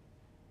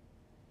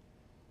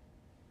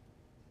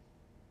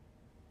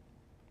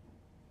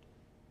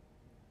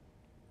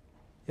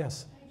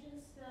 Yes? I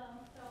just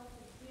felt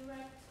a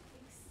direct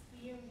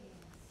experience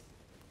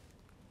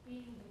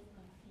being with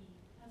my feet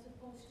as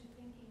opposed to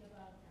thinking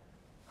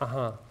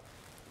about them.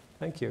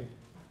 Thank you.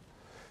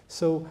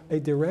 So a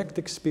direct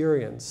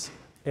experience,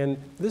 and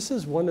this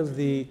is one of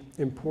the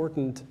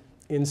important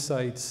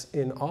insights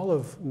in all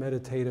of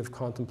meditative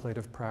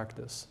contemplative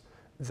practice,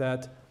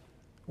 that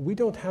we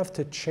don't have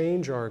to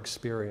change our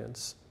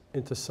experience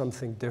into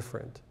something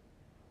different.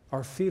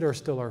 Our feet are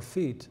still our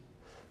feet,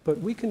 but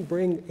we can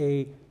bring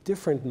a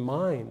different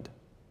mind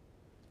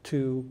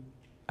to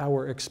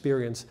our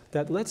experience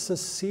that lets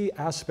us see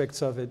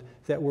aspects of it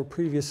that were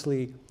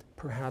previously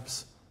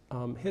perhaps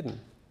hidden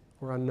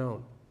or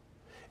unknown.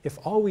 If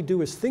all we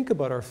do is think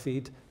about our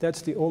feet,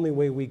 that's the only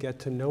way we get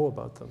to know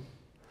about them.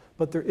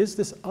 But there is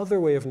this other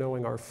way of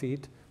knowing our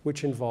feet,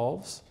 which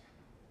involves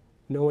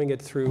knowing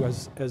it through,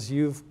 as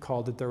you've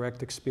called it,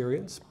 direct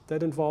experience,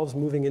 that involves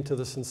moving into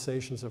the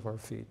sensations of our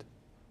feet.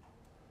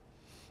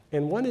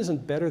 And one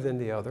isn't better than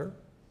the other,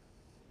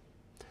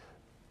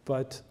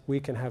 but we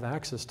can have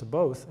access to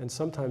both, and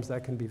sometimes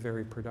that can be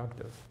very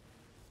productive.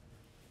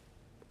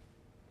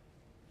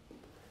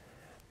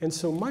 And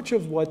so much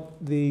of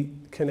what the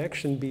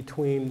connection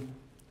between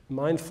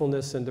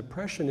mindfulness and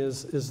depression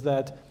is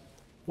that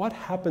what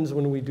happens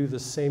when we do the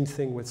same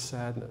thing with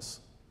sadness?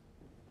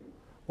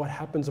 What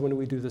happens when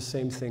we do the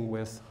same thing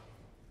with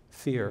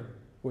fear,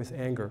 with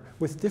anger,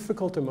 with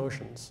difficult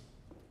emotions?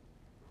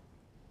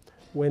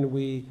 When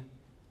we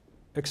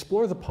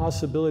explore the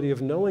possibility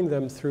of knowing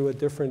them through a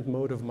different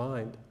mode of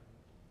mind.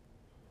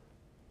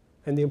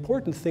 And the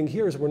important thing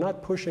here is we're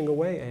not pushing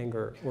away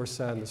anger or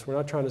sadness. We're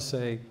not trying to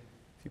say,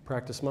 if you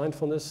practice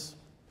mindfulness,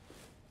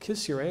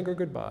 kiss your anger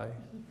goodbye.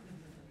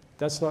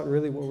 That's not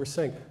really what we're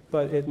saying.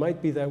 But it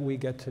might be that we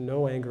get to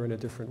know anger in a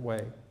different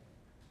way.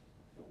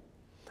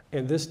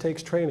 And this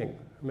takes training.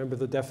 Remember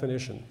the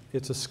definition.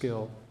 It's a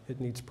skill.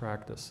 It needs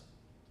practice.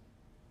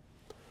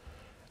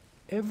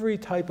 Every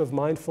type of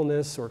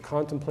mindfulness or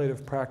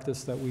contemplative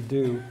practice that we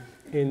do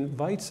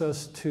invites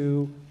us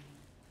to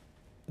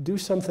do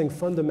something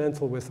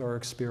fundamental with our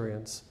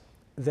experience.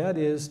 That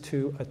is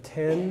to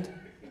attend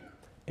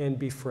and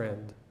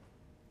befriend.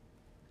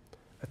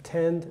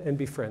 Attend and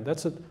befriend.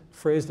 That's a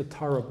phrase that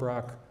Tara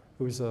Brach,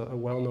 who's a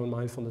well-known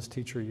mindfulness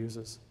teacher,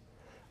 uses.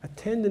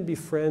 Attend and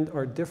befriend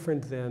are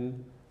different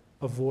than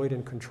avoid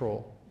and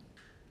control,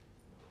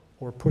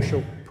 or push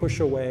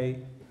away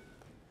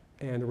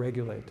and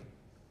regulate.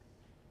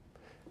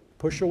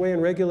 Push away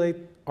and regulate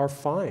are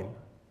fine,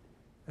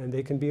 and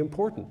they can be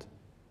important.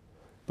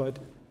 But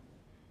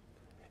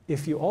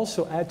if you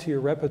also add to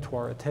your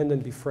repertoire attend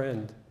and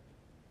befriend,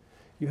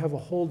 you have a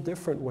whole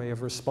different way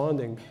of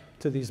responding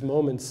to these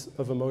moments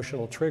of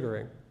emotional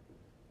triggering.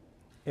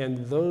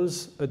 And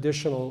those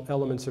additional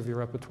elements of your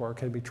repertoire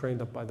can be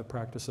trained up by the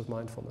practice of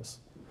mindfulness.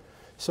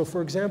 So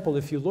for example,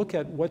 if you look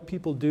at what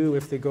people do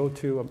if they go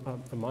to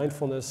a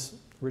mindfulness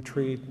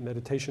retreat,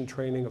 meditation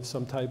training of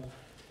some type,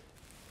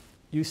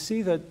 you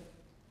see that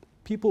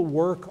people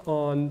work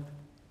on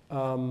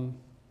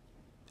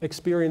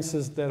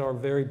experiences that are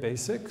very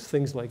basic,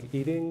 things like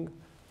eating,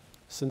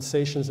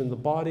 sensations in the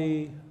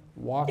body,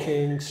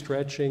 walking,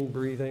 stretching,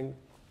 breathing.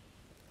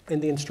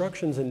 And the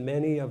instructions in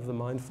many of the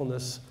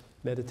mindfulness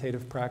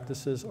meditative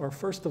practices are,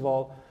 first of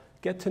all,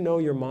 get to know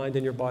your mind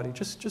and your body.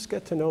 Just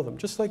get to know them,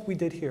 just like we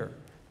did here.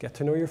 Get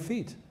to know your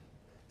feet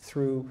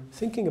through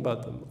thinking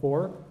about them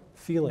or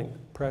feeling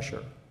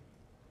pressure,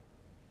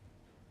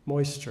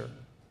 moisture,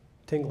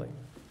 tingling.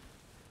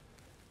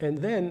 And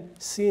then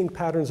seeing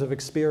patterns of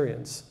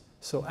experience.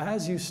 So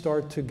as you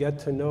start to get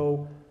to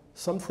know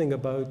something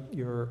about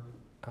your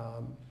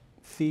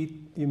feet,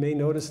 you may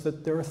notice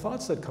that there are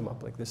thoughts that come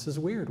up, like, this is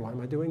weird, why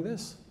am I doing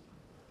this?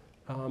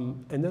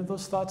 And then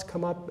those thoughts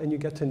come up and you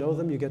get to know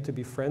them, you get to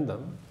befriend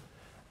them.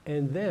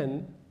 And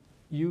then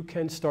you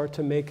can start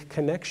to make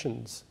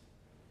connections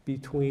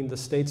between the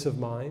states of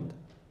mind,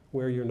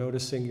 where you're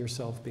noticing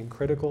yourself being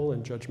critical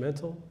and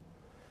judgmental,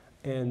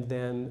 and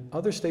then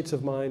other states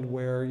of mind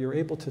where you're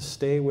able to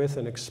stay with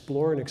and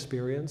explore an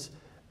experience,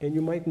 and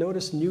you might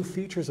notice new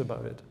features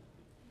about it.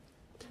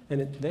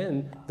 And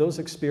then those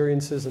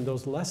experiences and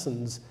those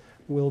lessons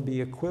will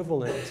be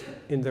equivalent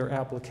in their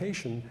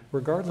application,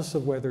 regardless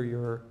of whether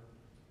you're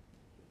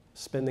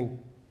spending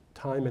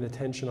time and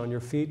attention on your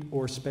feet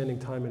or spending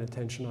time and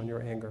attention on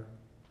your anger.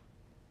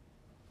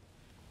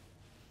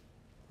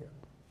 Yeah.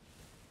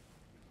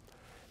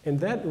 And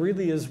that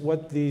really is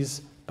what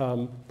these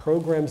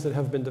programs that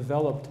have been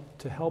developed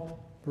to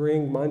help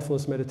bring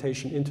mindfulness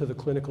meditation into the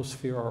clinical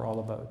sphere are all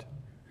about.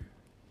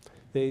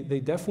 They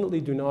definitely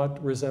do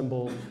not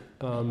resemble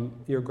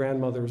your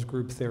grandmother's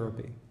group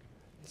therapy.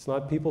 It's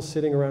not people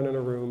sitting around in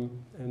a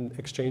room and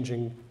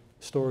exchanging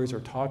stories or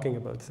talking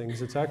about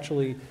things. It's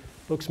actually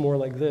looks more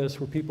like this,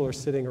 where people are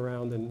sitting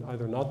around and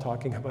either not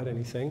talking about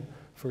anything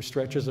for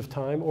stretches of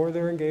time, or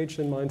they're engaged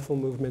in mindful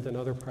movement and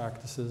other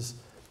practices,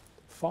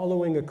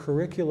 following a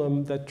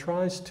curriculum that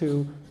tries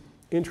to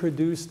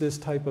introduce this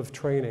type of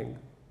training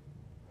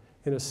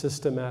in a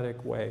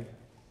systematic way.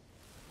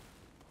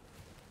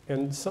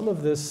 And some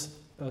of this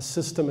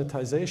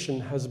systematization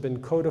has been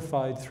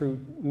codified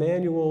through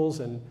manuals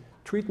and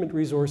treatment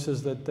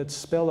resources that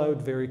spell out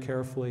very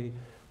carefully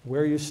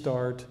where you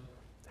start,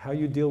 how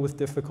you deal with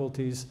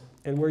difficulties,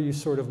 and where you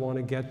sort of want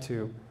to get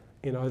to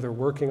in either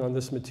working on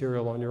this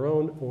material on your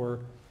own or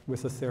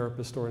with a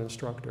therapist or an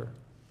instructor.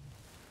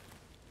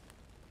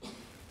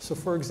 So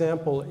for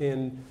example,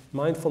 in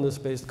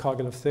mindfulness-based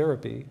cognitive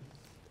therapy,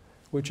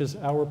 which is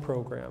our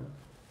program,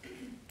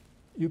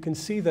 you can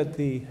see that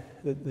the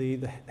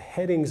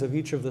headings of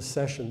each of the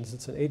sessions,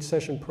 it's an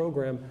 8-session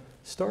program,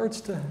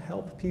 starts to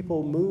help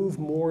people move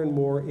more and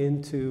more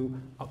into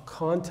a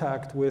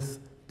contact with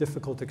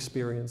difficult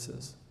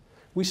experiences.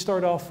 We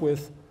start off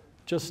with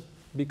just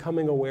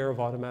becoming aware of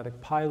automatic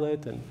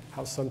pilot and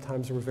how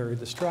sometimes we're very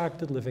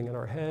distracted, living in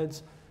our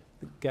heads,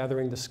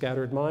 gathering the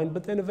scattered mind,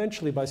 but then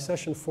eventually by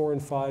session 4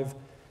 and 5,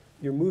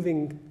 you're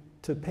moving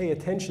to pay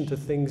attention to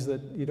things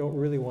that you don't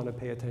really want to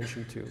pay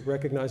attention to,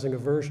 recognizing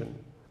aversion,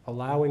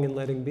 allowing and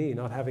letting be,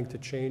 not having to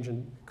change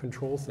and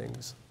control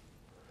things.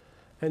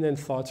 And then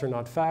thoughts are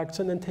not facts,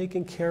 and then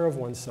taking care of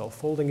oneself,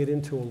 folding it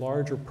into a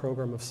larger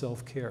program of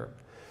self-care.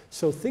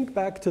 So think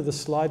back to the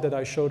slide that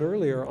I showed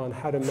earlier on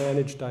how to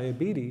manage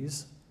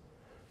diabetes.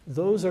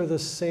 Those are the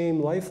same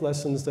life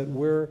lessons that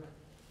we're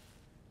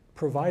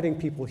providing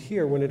people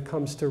here when it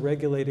comes to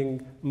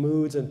regulating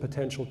moods and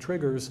potential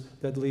triggers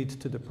that lead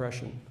to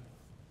depression.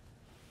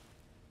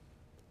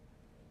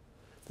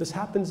 This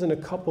happens in a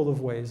couple of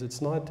ways.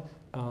 It's not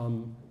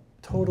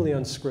totally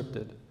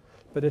unscripted,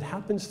 but it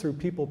happens through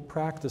people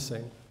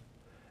practicing.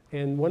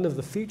 And one of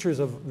the features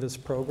of this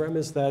program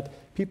is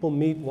that people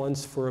meet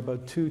once for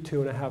about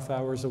 2.5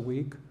 hours a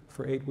week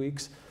for 8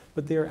 weeks,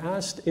 but they are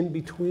asked in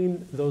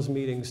between those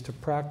meetings to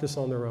practice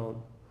on their own.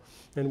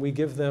 And we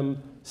give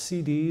them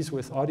CDs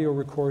with audio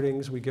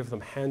recordings, we give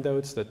them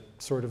handouts that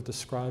sort of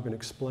describe and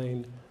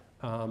explain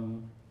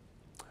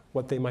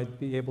what they might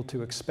be able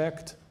to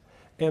expect.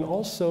 And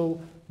also,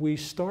 we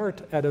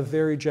start at a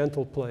very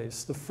gentle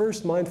place. The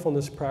first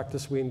mindfulness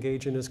practice we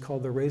engage in is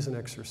called the raisin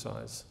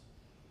exercise.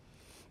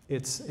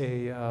 It's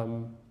a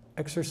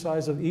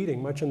exercise of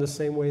eating, much in the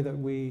same way that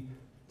we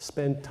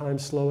spend time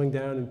slowing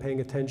down and paying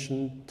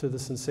attention to the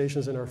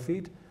sensations in our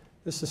feet.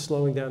 This is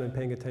slowing down and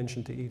paying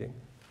attention to eating.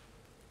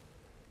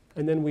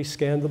 And then we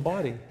scan the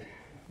body,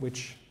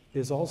 which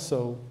is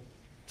also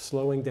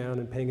slowing down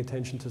and paying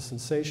attention to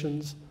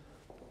sensations.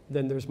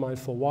 Then there's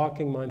mindful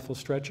walking, mindful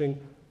stretching.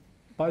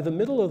 By the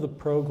middle of the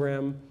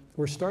program,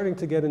 we're starting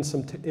to get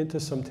into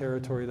some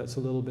territory that's a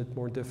little bit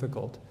more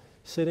difficult.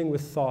 Sitting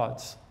with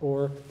thoughts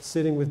or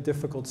sitting with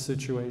difficult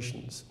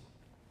situations.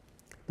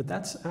 But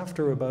that's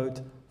after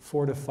about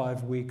 4 to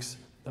 5 weeks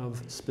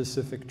of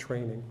specific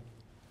training.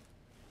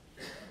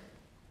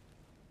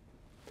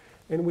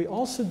 And we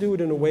also do it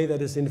in a way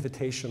that is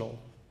invitational.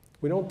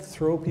 We don't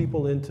throw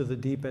people into the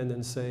deep end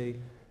and say,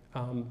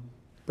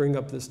 bring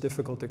up this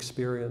difficult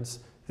experience.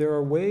 There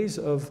are ways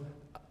of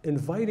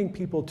inviting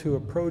people to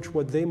approach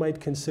what they might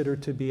consider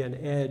to be an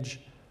edge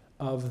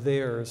of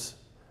theirs,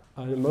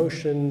 an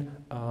emotion,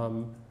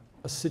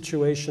 a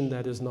situation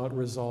that is not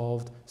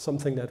resolved,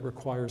 something that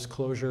requires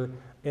closure,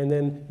 and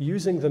then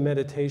using the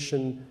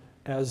meditation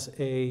as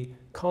a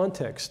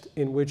context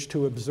in which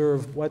to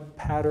observe what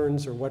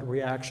patterns or what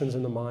reactions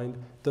in the mind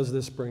does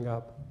this bring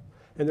up.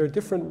 And there are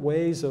different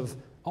ways of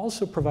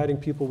also providing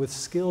people with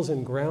skills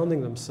in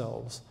grounding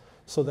themselves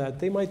so that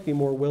they might be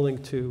more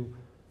willing to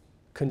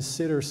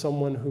consider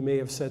someone who may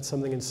have said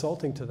something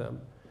insulting to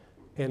them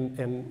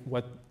and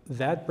what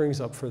that brings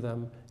up for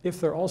them,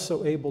 if they're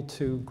also able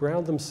to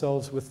ground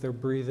themselves with their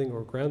breathing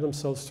or ground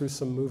themselves through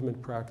some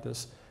movement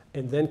practice,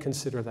 and then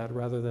consider that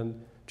rather than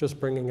just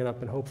bringing it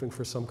up and hoping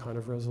for some kind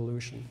of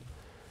resolution.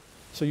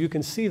 So you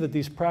can see that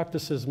these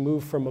practices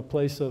move from a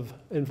place of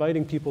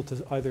inviting people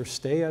to either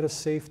stay at a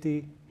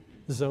safety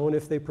zone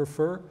if they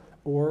prefer,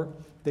 or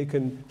they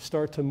can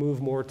start to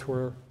move more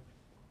toward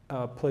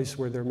a place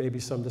where there may be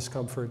some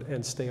discomfort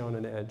and stay on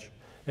an edge.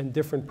 And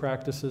different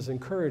practices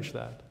encourage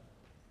that.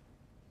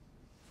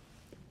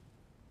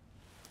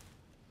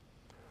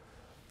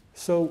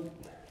 So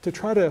to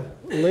try to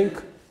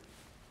link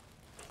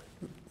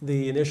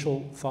the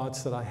initial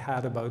thoughts that I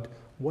had about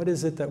what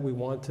is it that we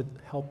want to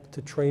help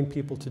to train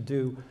people to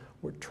do,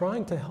 we're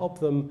trying to help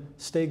them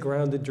stay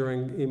grounded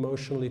during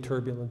emotionally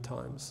turbulent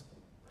times.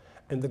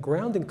 And the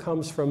grounding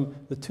comes from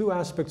the two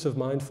aspects of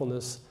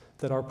mindfulness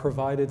that are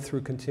provided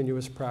through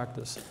continuous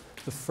practice.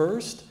 The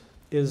first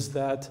is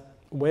that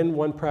when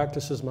one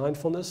practices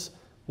mindfulness,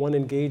 one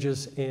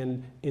engages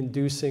in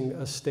inducing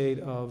a state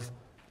of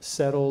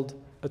settled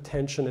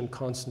attention and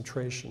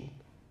concentration,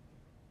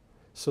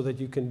 so that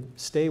you can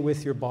stay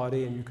with your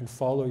body and you can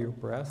follow your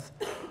breath.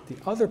 The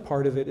other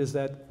part of it is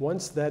that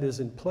once that is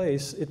in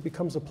place, it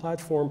becomes a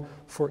platform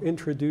for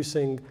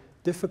introducing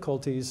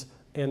difficulties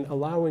and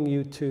allowing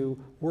you to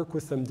work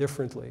with them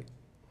differently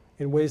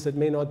in ways that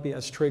may not be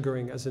as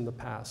triggering as in the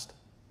past.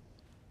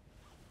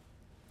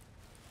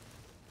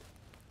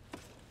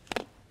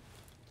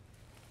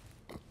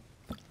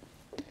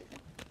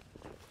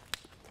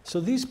 So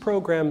these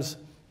programs,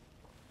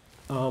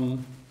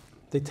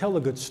 they tell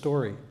a good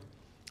story.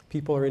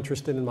 People are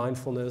interested in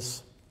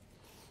mindfulness.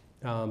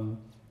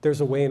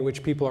 There's a way in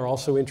which people are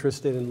also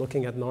interested in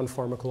looking at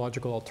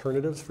non-pharmacological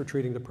alternatives for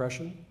treating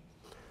depression.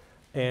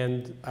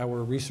 And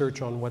our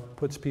research on what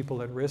puts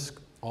people at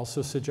risk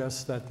also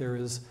suggests that there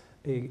is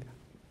a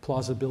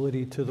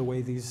plausibility to the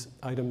way these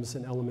items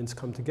and elements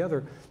come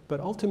together. But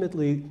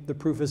ultimately, the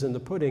proof is in the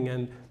pudding,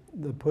 and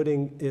the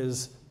pudding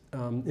is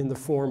in the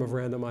form of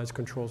randomized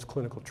controlled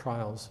clinical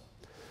trials.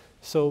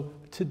 So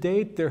to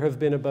date, there have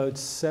been about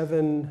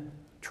 7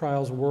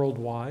 trials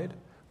worldwide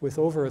with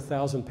over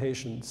 1,000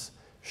 patients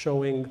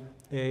showing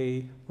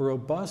a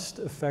robust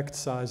effect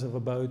size of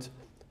about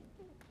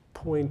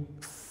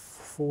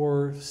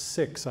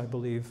 0.46, I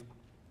believe,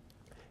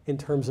 in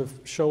terms of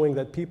showing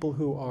that people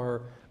who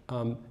are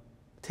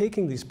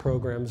taking these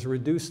programs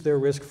reduce their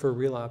risk for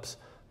relapse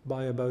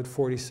by about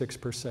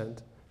 46%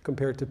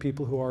 compared to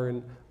people who are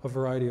in a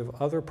variety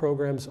of other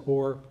programs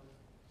or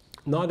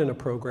not in a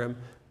program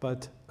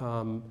but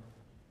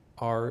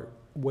are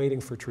waiting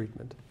for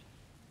treatment.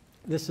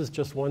 This is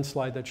just one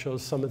slide that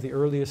shows some of the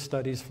earliest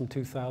studies from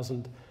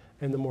 2000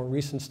 and the more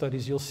recent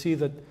studies. You'll see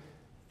that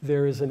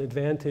there is an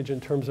advantage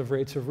in terms of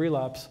rates of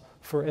relapse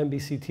for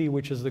MBCT,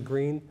 which is the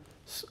green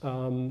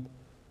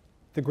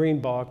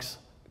box,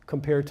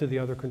 compared to the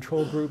other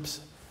control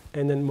groups.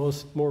 And then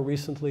more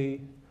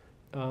recently,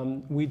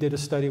 we did a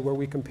study where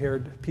we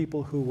compared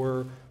people who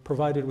were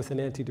provided with an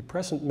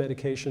antidepressant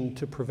medication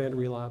to prevent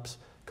relapse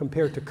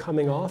compared to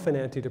coming off an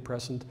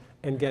antidepressant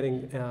and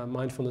getting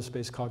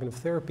mindfulness-based cognitive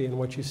therapy. And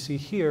what you see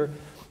here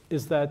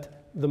is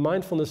that the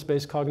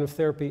mindfulness-based cognitive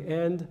therapy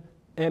and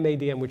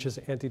MADM, which is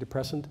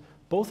antidepressant,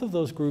 both of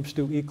those groups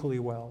do equally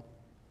well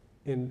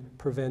in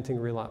preventing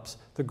relapse.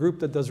 The group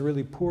that does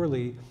really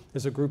poorly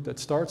is a group that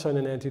starts on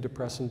an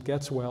antidepressant,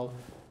 gets well,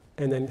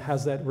 and then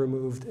has that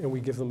removed, and we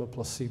give them a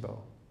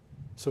placebo.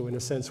 So in a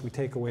sense, we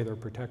take away their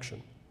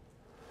protection.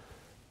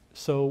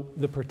 So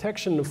the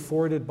protection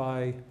afforded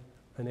by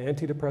an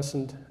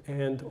antidepressant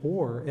and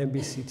or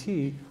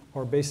MBCT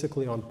are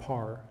basically on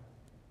par.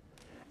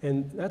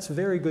 And that's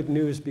very good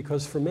news,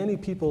 because for many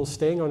people,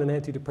 staying on an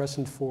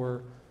antidepressant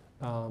for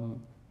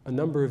a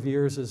number of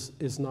years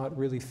is not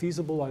really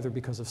feasible, either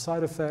because of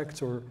side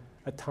effects or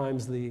at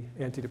times the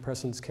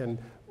antidepressants can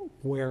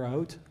wear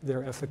out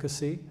their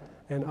efficacy,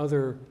 and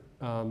other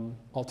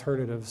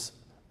alternatives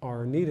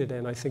are needed.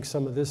 And I think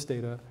some of this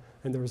data,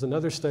 and there was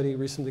another study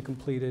recently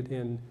completed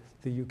in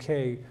the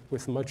UK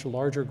with a much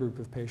larger group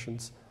of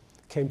patients,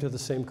 came to the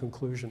same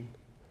conclusion,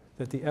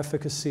 that the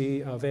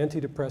efficacy of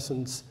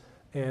antidepressants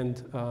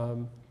and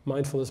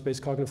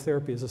mindfulness-based cognitive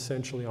therapy is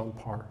essentially on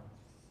par.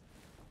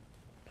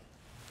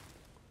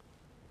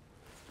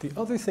 The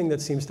other thing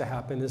that seems to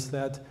happen is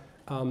that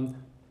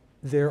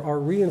there are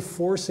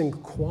reinforcing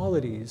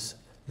qualities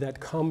that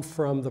come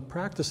from the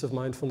practice of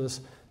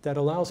mindfulness that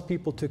allows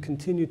people to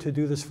continue to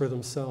do this for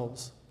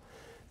themselves.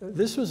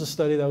 This was a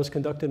study that was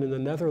conducted in the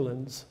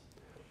Netherlands,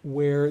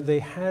 where they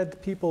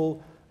had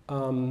people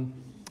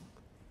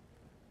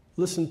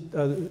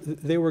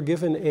they were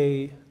given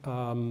a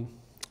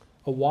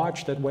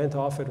watch that went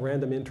off at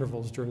random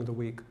intervals during the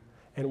week.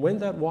 And when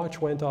that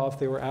watch went off,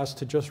 they were asked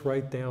to just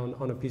write down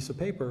on a piece of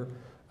paper,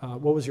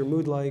 what was your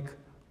mood like?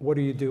 What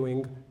are you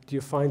doing? Do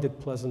you find it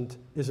pleasant?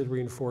 Is it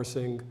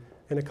reinforcing?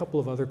 And a couple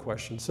of other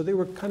questions. So they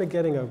were kind of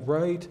getting a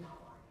right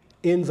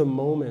in the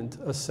moment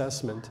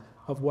assessment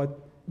of what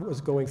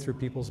was going through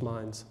people's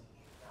minds.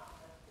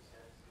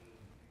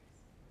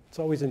 It's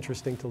always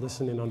interesting to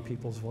listen in on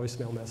people's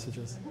voicemail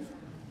messages.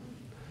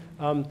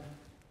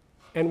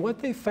 And what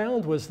they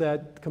found was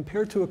that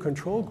compared to a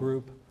control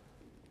group,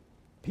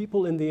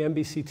 people in the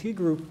MBCT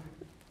group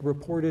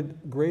reported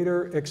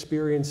greater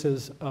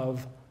experiences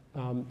of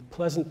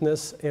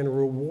pleasantness and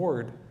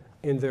reward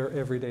in their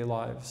everyday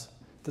lives.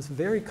 The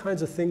very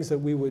kinds of things that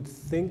we would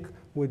think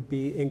would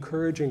be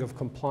encouraging of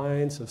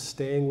compliance, of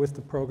staying with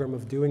the program,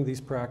 of doing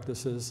these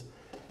practices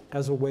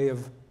as a way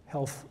of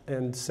health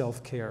and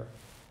self-care.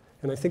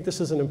 And I think this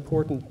is an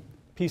important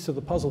piece of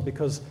the puzzle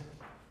because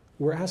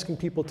we're asking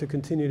people to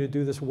continue to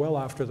do this well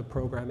after the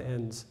program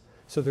ends.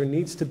 So there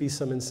needs to be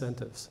some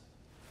incentives.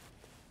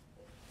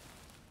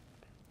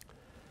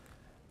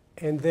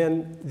 And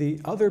then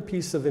the other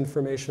piece of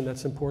information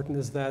that's important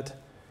is that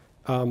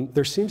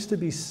there seems to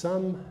be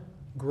some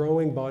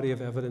growing body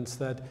of evidence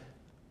that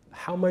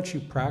how much you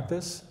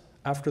practice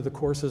after the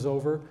course is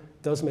over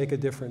does make a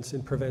difference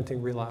in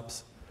preventing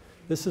relapse.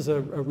 This is a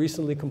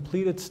recently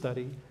completed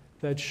study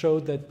that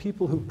showed that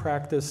people who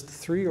practiced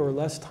 3 or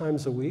less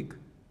times a week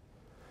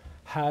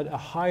had a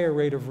higher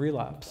rate of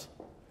relapse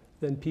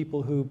than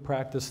people who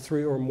practiced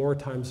 3 or more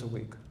times a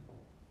week.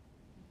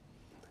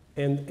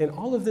 And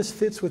all of this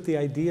fits with the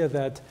idea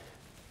that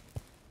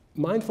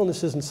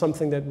mindfulness isn't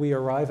something that we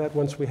arrive at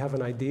once we have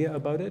an idea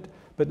about it,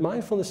 but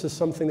mindfulness is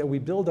something that we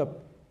build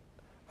up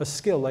a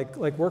skill,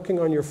 like working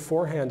on your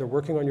forehand or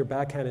working on your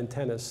backhand in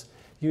tennis.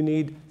 You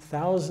need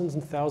thousands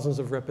and thousands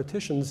of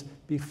repetitions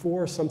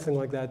before something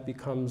like that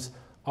becomes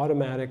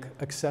automatic,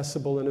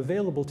 accessible, and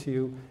available to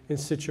you in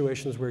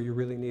situations where you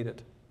really need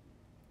it.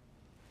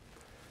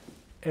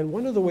 And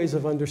one of the ways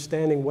of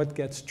understanding what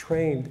gets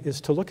trained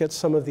is to look at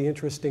some of the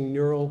interesting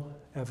neural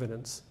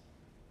evidence.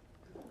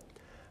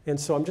 And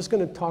so I'm just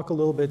going to talk a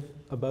little bit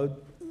about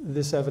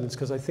this evidence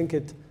because I think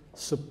it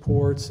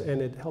supports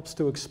and it helps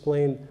to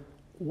explain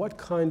what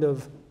kind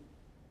of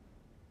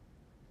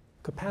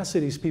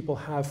capacities people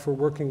have for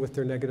working with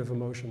their negative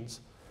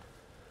emotions.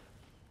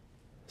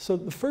 So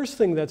the first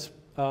thing that's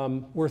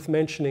worth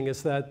mentioning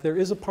is that there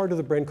is a part of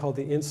the brain called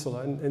the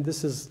insula, and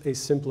this is a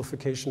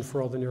simplification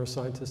for all the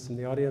neuroscientists in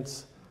the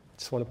audience. I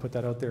just want to put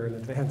that out there in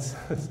advance,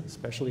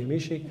 especially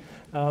Amishi.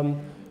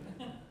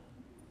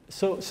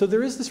 So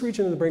there is this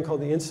region in the brain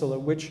called the insula,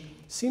 which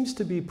seems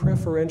to be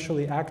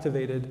preferentially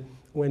activated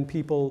when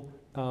people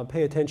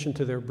pay attention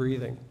to their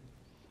breathing.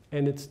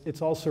 And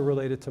it's also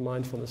related to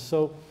mindfulness.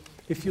 So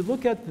if you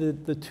look at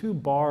the 2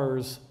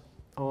 bars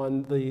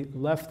on the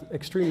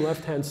extreme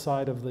left-hand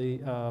side of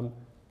the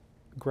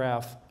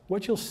graph,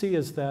 what you'll see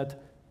is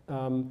that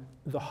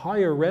the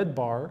higher red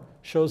bar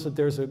shows that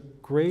there's a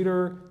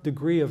greater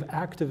degree of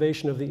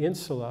activation of the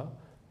insula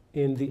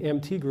in the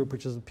MT group,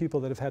 which is the people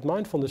that have had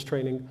mindfulness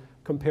training,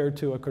 compared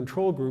to a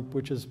control group,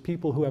 which is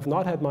people who have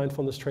not had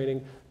mindfulness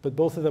training, but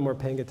both of them are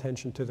paying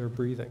attention to their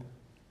breathing.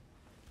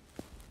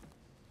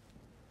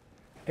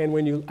 And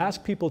when you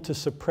ask people to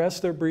suppress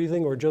their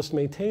breathing or just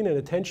maintain an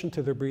attention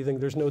to their breathing,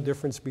 there's no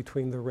difference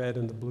between the red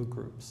and the blue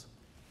groups.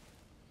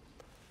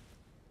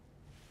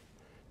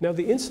 Now,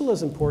 the insula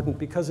is important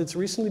because it's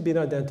recently been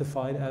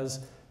identified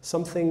as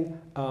something,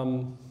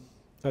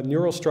 a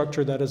neural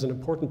structure that is an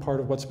important part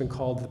of what's been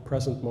called the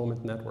present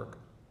moment network.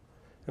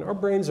 And our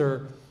brains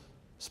are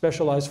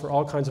specialized for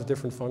all kinds of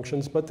different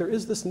functions, but there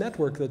is this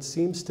network that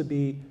seems to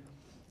be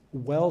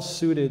well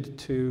suited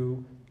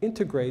to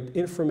integrate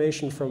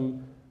information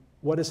from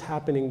what is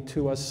happening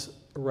to us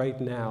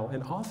right now.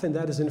 And often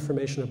that is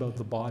information about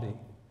the body.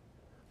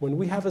 When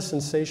we have a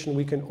sensation,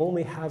 we can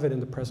only have it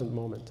in the present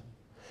moment.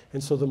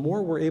 And so the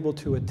more we're able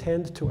to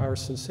attend to our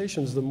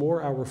sensations, the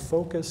more our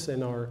focus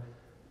and our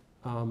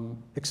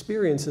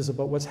experience is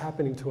about what's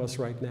happening to us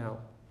right now.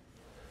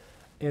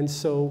 And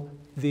so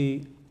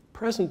the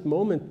present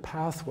moment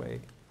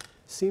pathway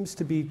seems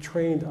to be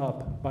trained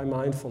up by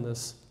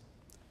mindfulness,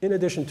 in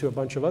addition to a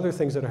bunch of other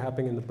things that are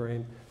happening in the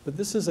brain. But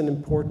this is an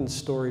important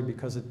story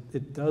because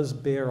it does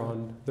bear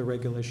on the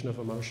regulation of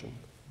emotion.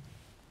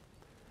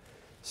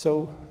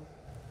 So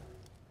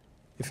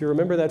if you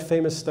remember that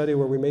famous study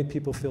where we made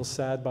people feel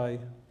sad by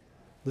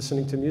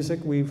listening to music,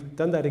 we've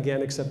done that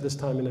again, except this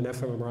time in an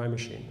fMRI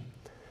machine.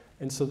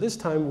 And so this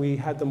time we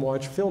had them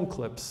watch film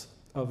clips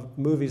of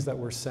movies that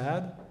were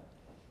sad,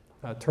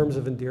 Terms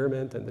of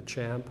Endearment and The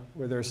Champ,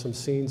 where there's some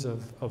scenes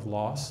of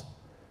loss,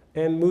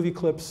 and movie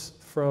clips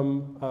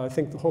from, I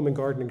think, the Home and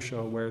Gardening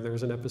Show, where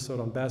there's an episode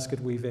on basket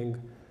weaving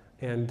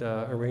and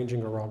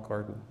arranging a rock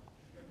garden.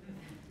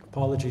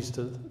 Apologies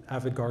to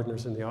avid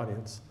gardeners in the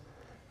audience.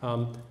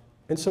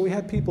 And so we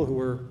had people who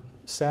were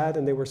sad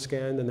and they were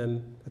scanned, and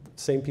then the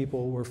same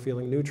people were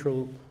feeling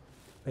neutral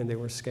and they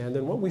were scanned.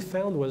 And what we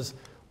found was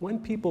when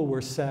people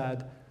were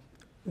sad,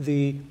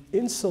 the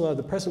insula,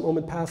 the present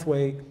moment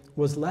pathway,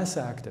 was less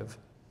active.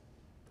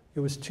 It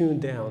was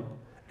tuned down.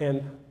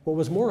 And what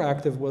was more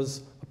active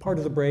was a part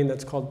of the brain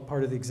that's called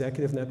part of the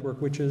executive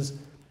network, which is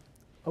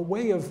a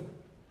way of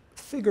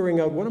figuring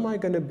out what am I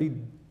going to be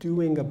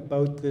doing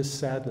about this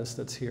sadness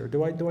that's here?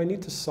 Do I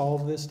need to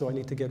solve this? Do I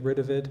need to get rid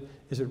of it?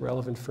 Is it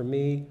relevant for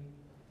me?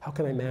 How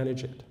can I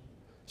manage it?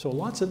 So a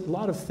lot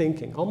of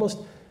thinking. Almost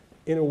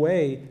in a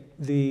way,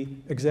 the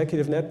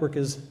executive network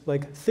is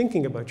like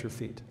thinking about your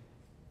feet.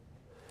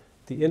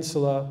 The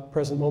insula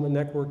present moment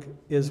network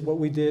is what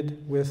we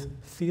did with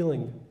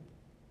feeling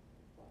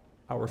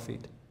our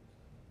feet.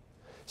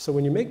 So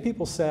when you make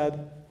people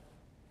sad,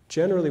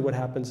 generally what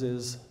happens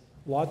is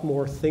a lot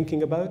more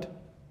thinking about,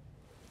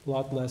 a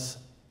lot less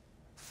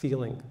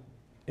feeling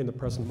in the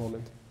present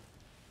moment.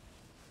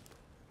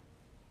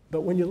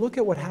 But when you look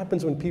at what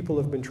happens when people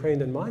have been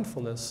trained in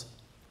mindfulness,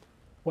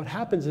 what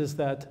happens is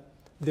that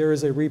there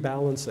is a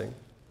rebalancing.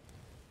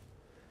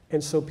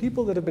 And so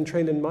people that have been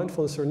trained in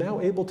mindfulness are now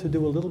able to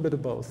do a little bit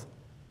of both.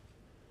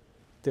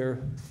 They're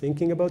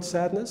thinking about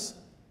sadness,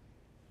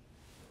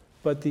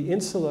 but the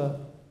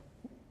insula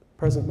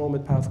present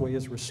moment pathway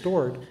is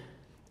restored,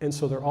 and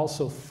so they're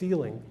also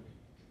feeling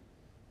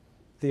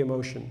the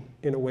emotion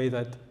in a way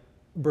that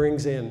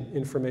brings in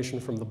information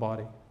from the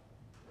body.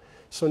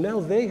 So now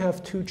they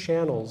have two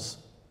channels,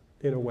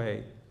 in a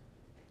way,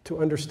 to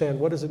understand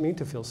what does it mean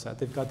to feel sad.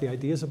 They've got the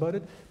ideas about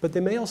it, but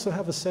they may also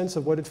have a sense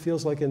of what it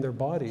feels like in their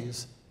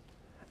bodies.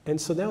 And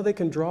so now they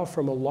can draw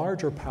from a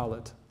larger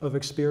palette of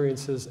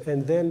experiences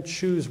and then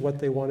choose what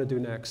they want to do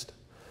next.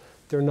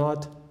 They're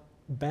not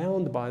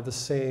bound by the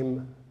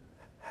same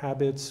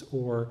habits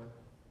or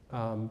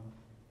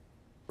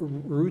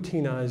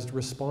routinized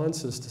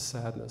responses to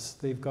sadness.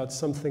 They've got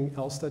something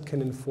else that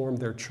can inform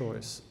their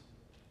choice.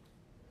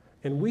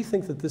 And we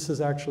think that this is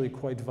actually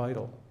quite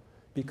vital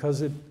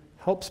because it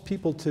helps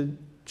people to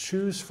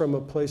choose from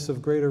a place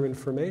of greater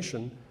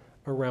information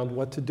around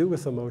what to do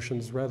with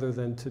emotions rather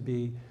than to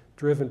be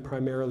driven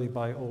primarily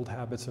by old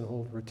habits and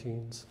old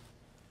routines.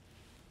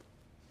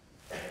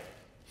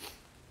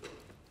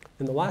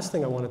 And the last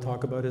thing I want to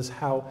talk about is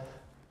how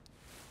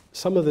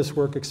some of this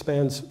work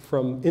expands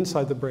from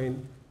inside the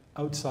brain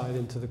outside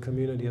into the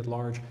community at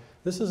large.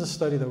 This is a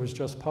study that was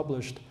just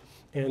published,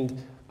 and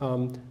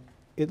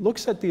it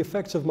looks at the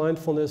effects of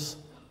mindfulness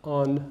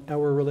on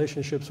our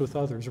relationships with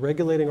others,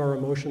 regulating our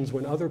emotions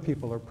when other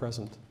people are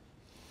present.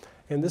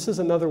 And this is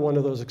another one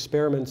of those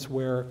experiments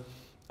where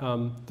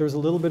there's a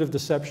little bit of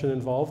deception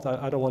involved.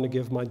 I don't want to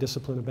give my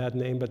discipline a bad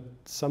name, but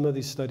some of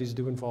these studies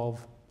do involve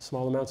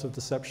small amounts of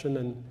deception,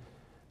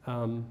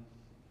 and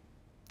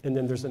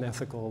then there's an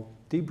ethical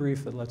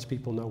debrief that lets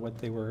people know what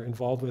they were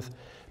involved with.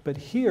 But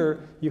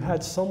here, you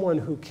had someone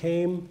who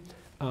came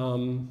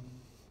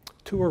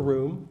to a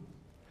room,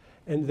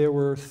 and there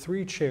were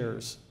 3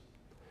 chairs.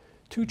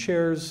 2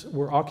 chairs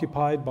were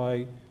occupied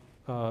by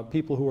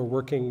people who were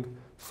working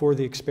for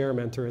the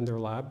experimenter in their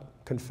lab,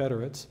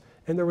 Confederates,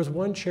 and there was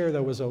 1 chair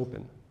that was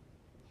open.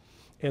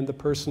 And the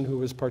person who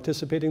was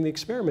participating in the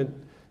experiment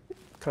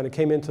kind of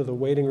came into the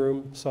waiting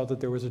room, saw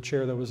that there was a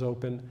chair that was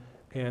open,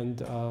 and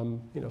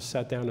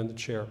sat down in the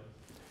chair.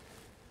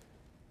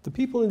 The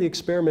people in the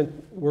experiment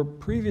were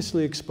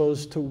previously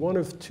exposed to one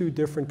of 2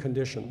 different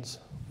conditions.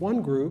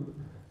 One group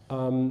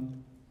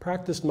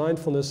practiced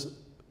mindfulness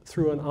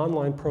through an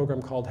online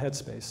program called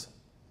Headspace.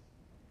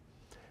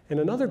 And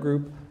another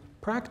group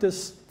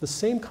practiced the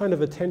same kind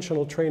of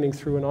attentional training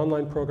through an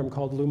online program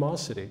called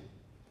Lumosity.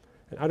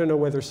 And I don't know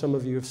whether some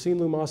of you have seen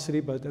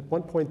Lumosity, but at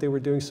one point they were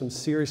doing some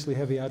seriously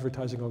heavy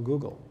advertising on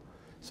Google.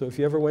 So if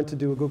you ever went to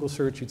do a Google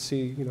search, you'd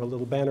see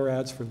little banner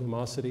ads for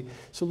Lumosity.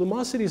 So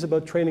Lumosity is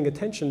about training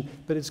attention,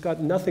 but it's got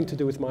nothing to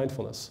do with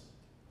mindfulness.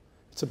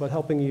 It's about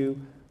helping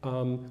you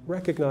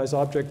recognize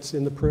objects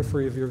in the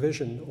periphery of your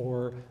vision,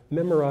 or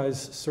memorize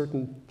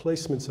certain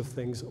placements of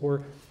things,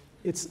 or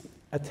it's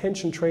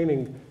attention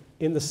training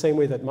in the same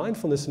way that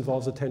mindfulness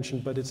involves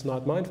attention, but it's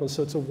not mindfulness.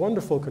 So it's a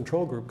wonderful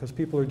control group because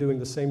people are doing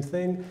the same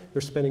thing.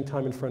 They're spending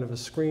time in front of a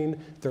screen.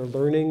 They're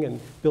learning and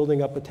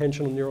building up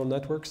attentional neural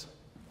networks,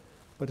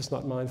 but it's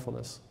not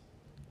mindfulness.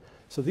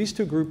 So these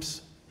 2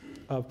 groups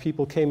of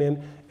people came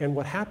in, and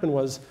what happened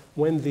was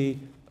when the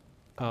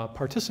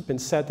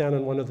participants sat down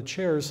in one of the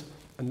chairs,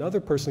 another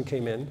person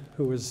came in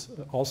who was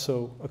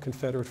also a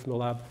Confederate from the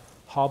lab,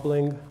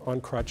 hobbling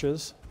on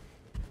crutches,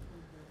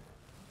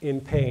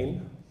 in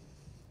pain.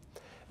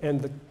 And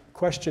the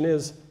question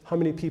is, how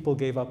many people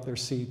gave up their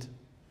seat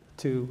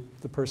to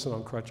the person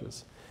on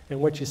crutches? And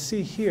what you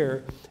see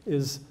here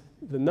is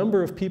the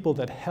number of people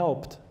that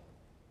helped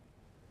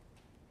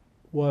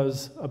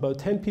was about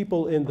 10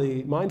 people in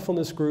the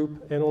mindfulness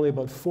group and only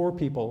about 4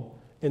 people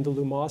in the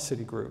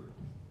Lumosity group.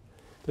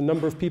 The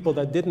number of people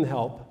that didn't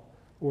help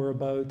were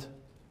about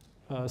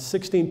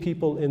 16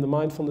 people in the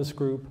mindfulness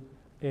group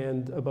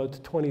and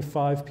about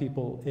 25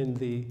 people in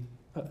the,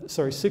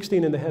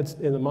 16 in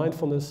the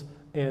mindfulness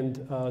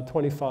and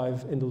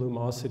 25 in the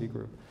Lumosity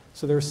group.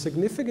 So there are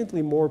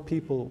significantly more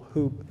people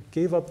who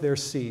gave up their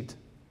seat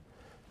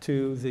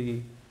to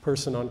the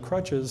person on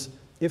crutches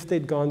if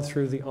they'd gone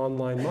through the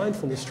online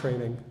mindfulness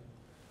training,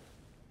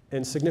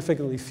 and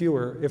significantly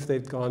fewer if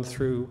they'd gone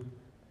through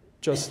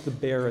just the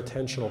bare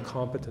attentional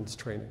competence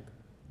training.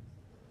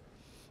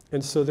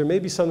 And so there may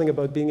be something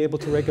about being able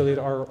to regulate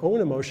our own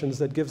emotions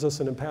that gives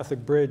us an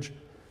empathic bridge,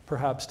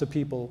 perhaps, to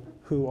people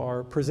who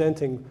are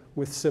presenting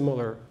with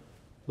similar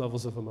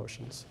levels of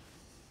emotions.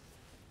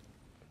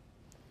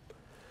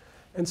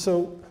 And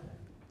so,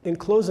 in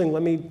closing,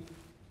 let me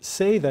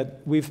say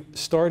that we've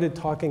started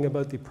talking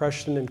about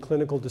depression and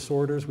clinical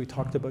disorders. We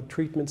talked about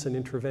treatments and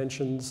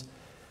interventions,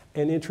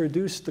 and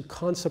introduced the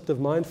concept of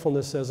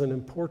mindfulness as an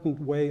important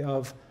way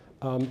of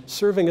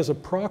serving as a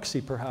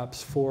proxy,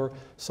 perhaps, for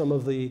some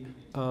of the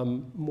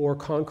more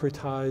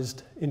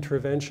concretized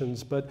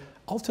interventions. But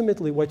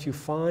ultimately, what you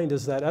find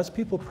is that as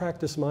people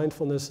practice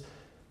mindfulness,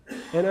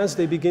 and as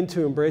they begin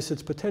to embrace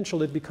its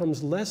potential, it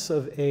becomes less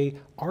of an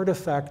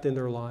artifact in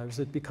their lives.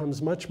 It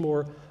becomes much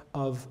more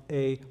of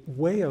a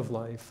way of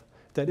life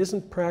that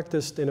isn't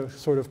practiced in a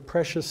sort of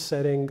precious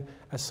setting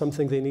as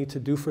something they need to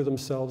do for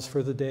themselves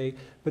for the day,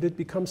 but it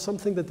becomes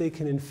something that they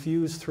can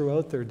infuse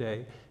throughout their day.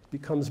 It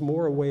becomes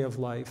more a way of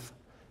life,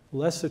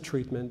 less a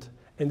treatment,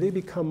 and they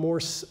become more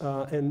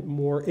and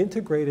more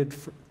integrated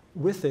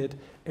with it,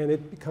 and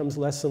it becomes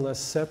less and less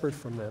separate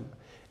from them.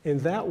 In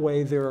that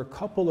way, there are a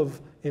couple of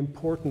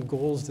important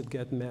goals that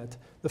get met.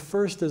 The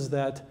first is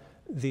that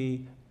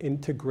the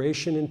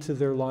integration into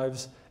their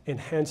lives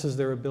enhances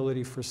their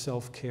ability for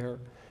self-care.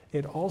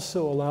 It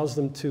also allows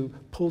them to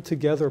pull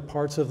together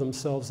parts of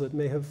themselves that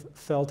may have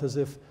felt as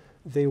if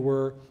they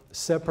were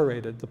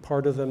separated, the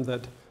part of them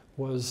that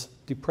was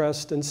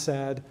depressed and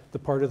sad, the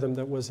part of them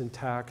that was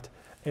intact,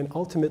 and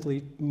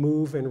ultimately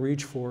move and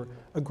reach for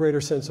a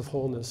greater sense of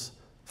wholeness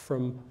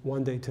from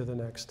one day to the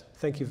next.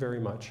 Thank you very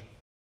much.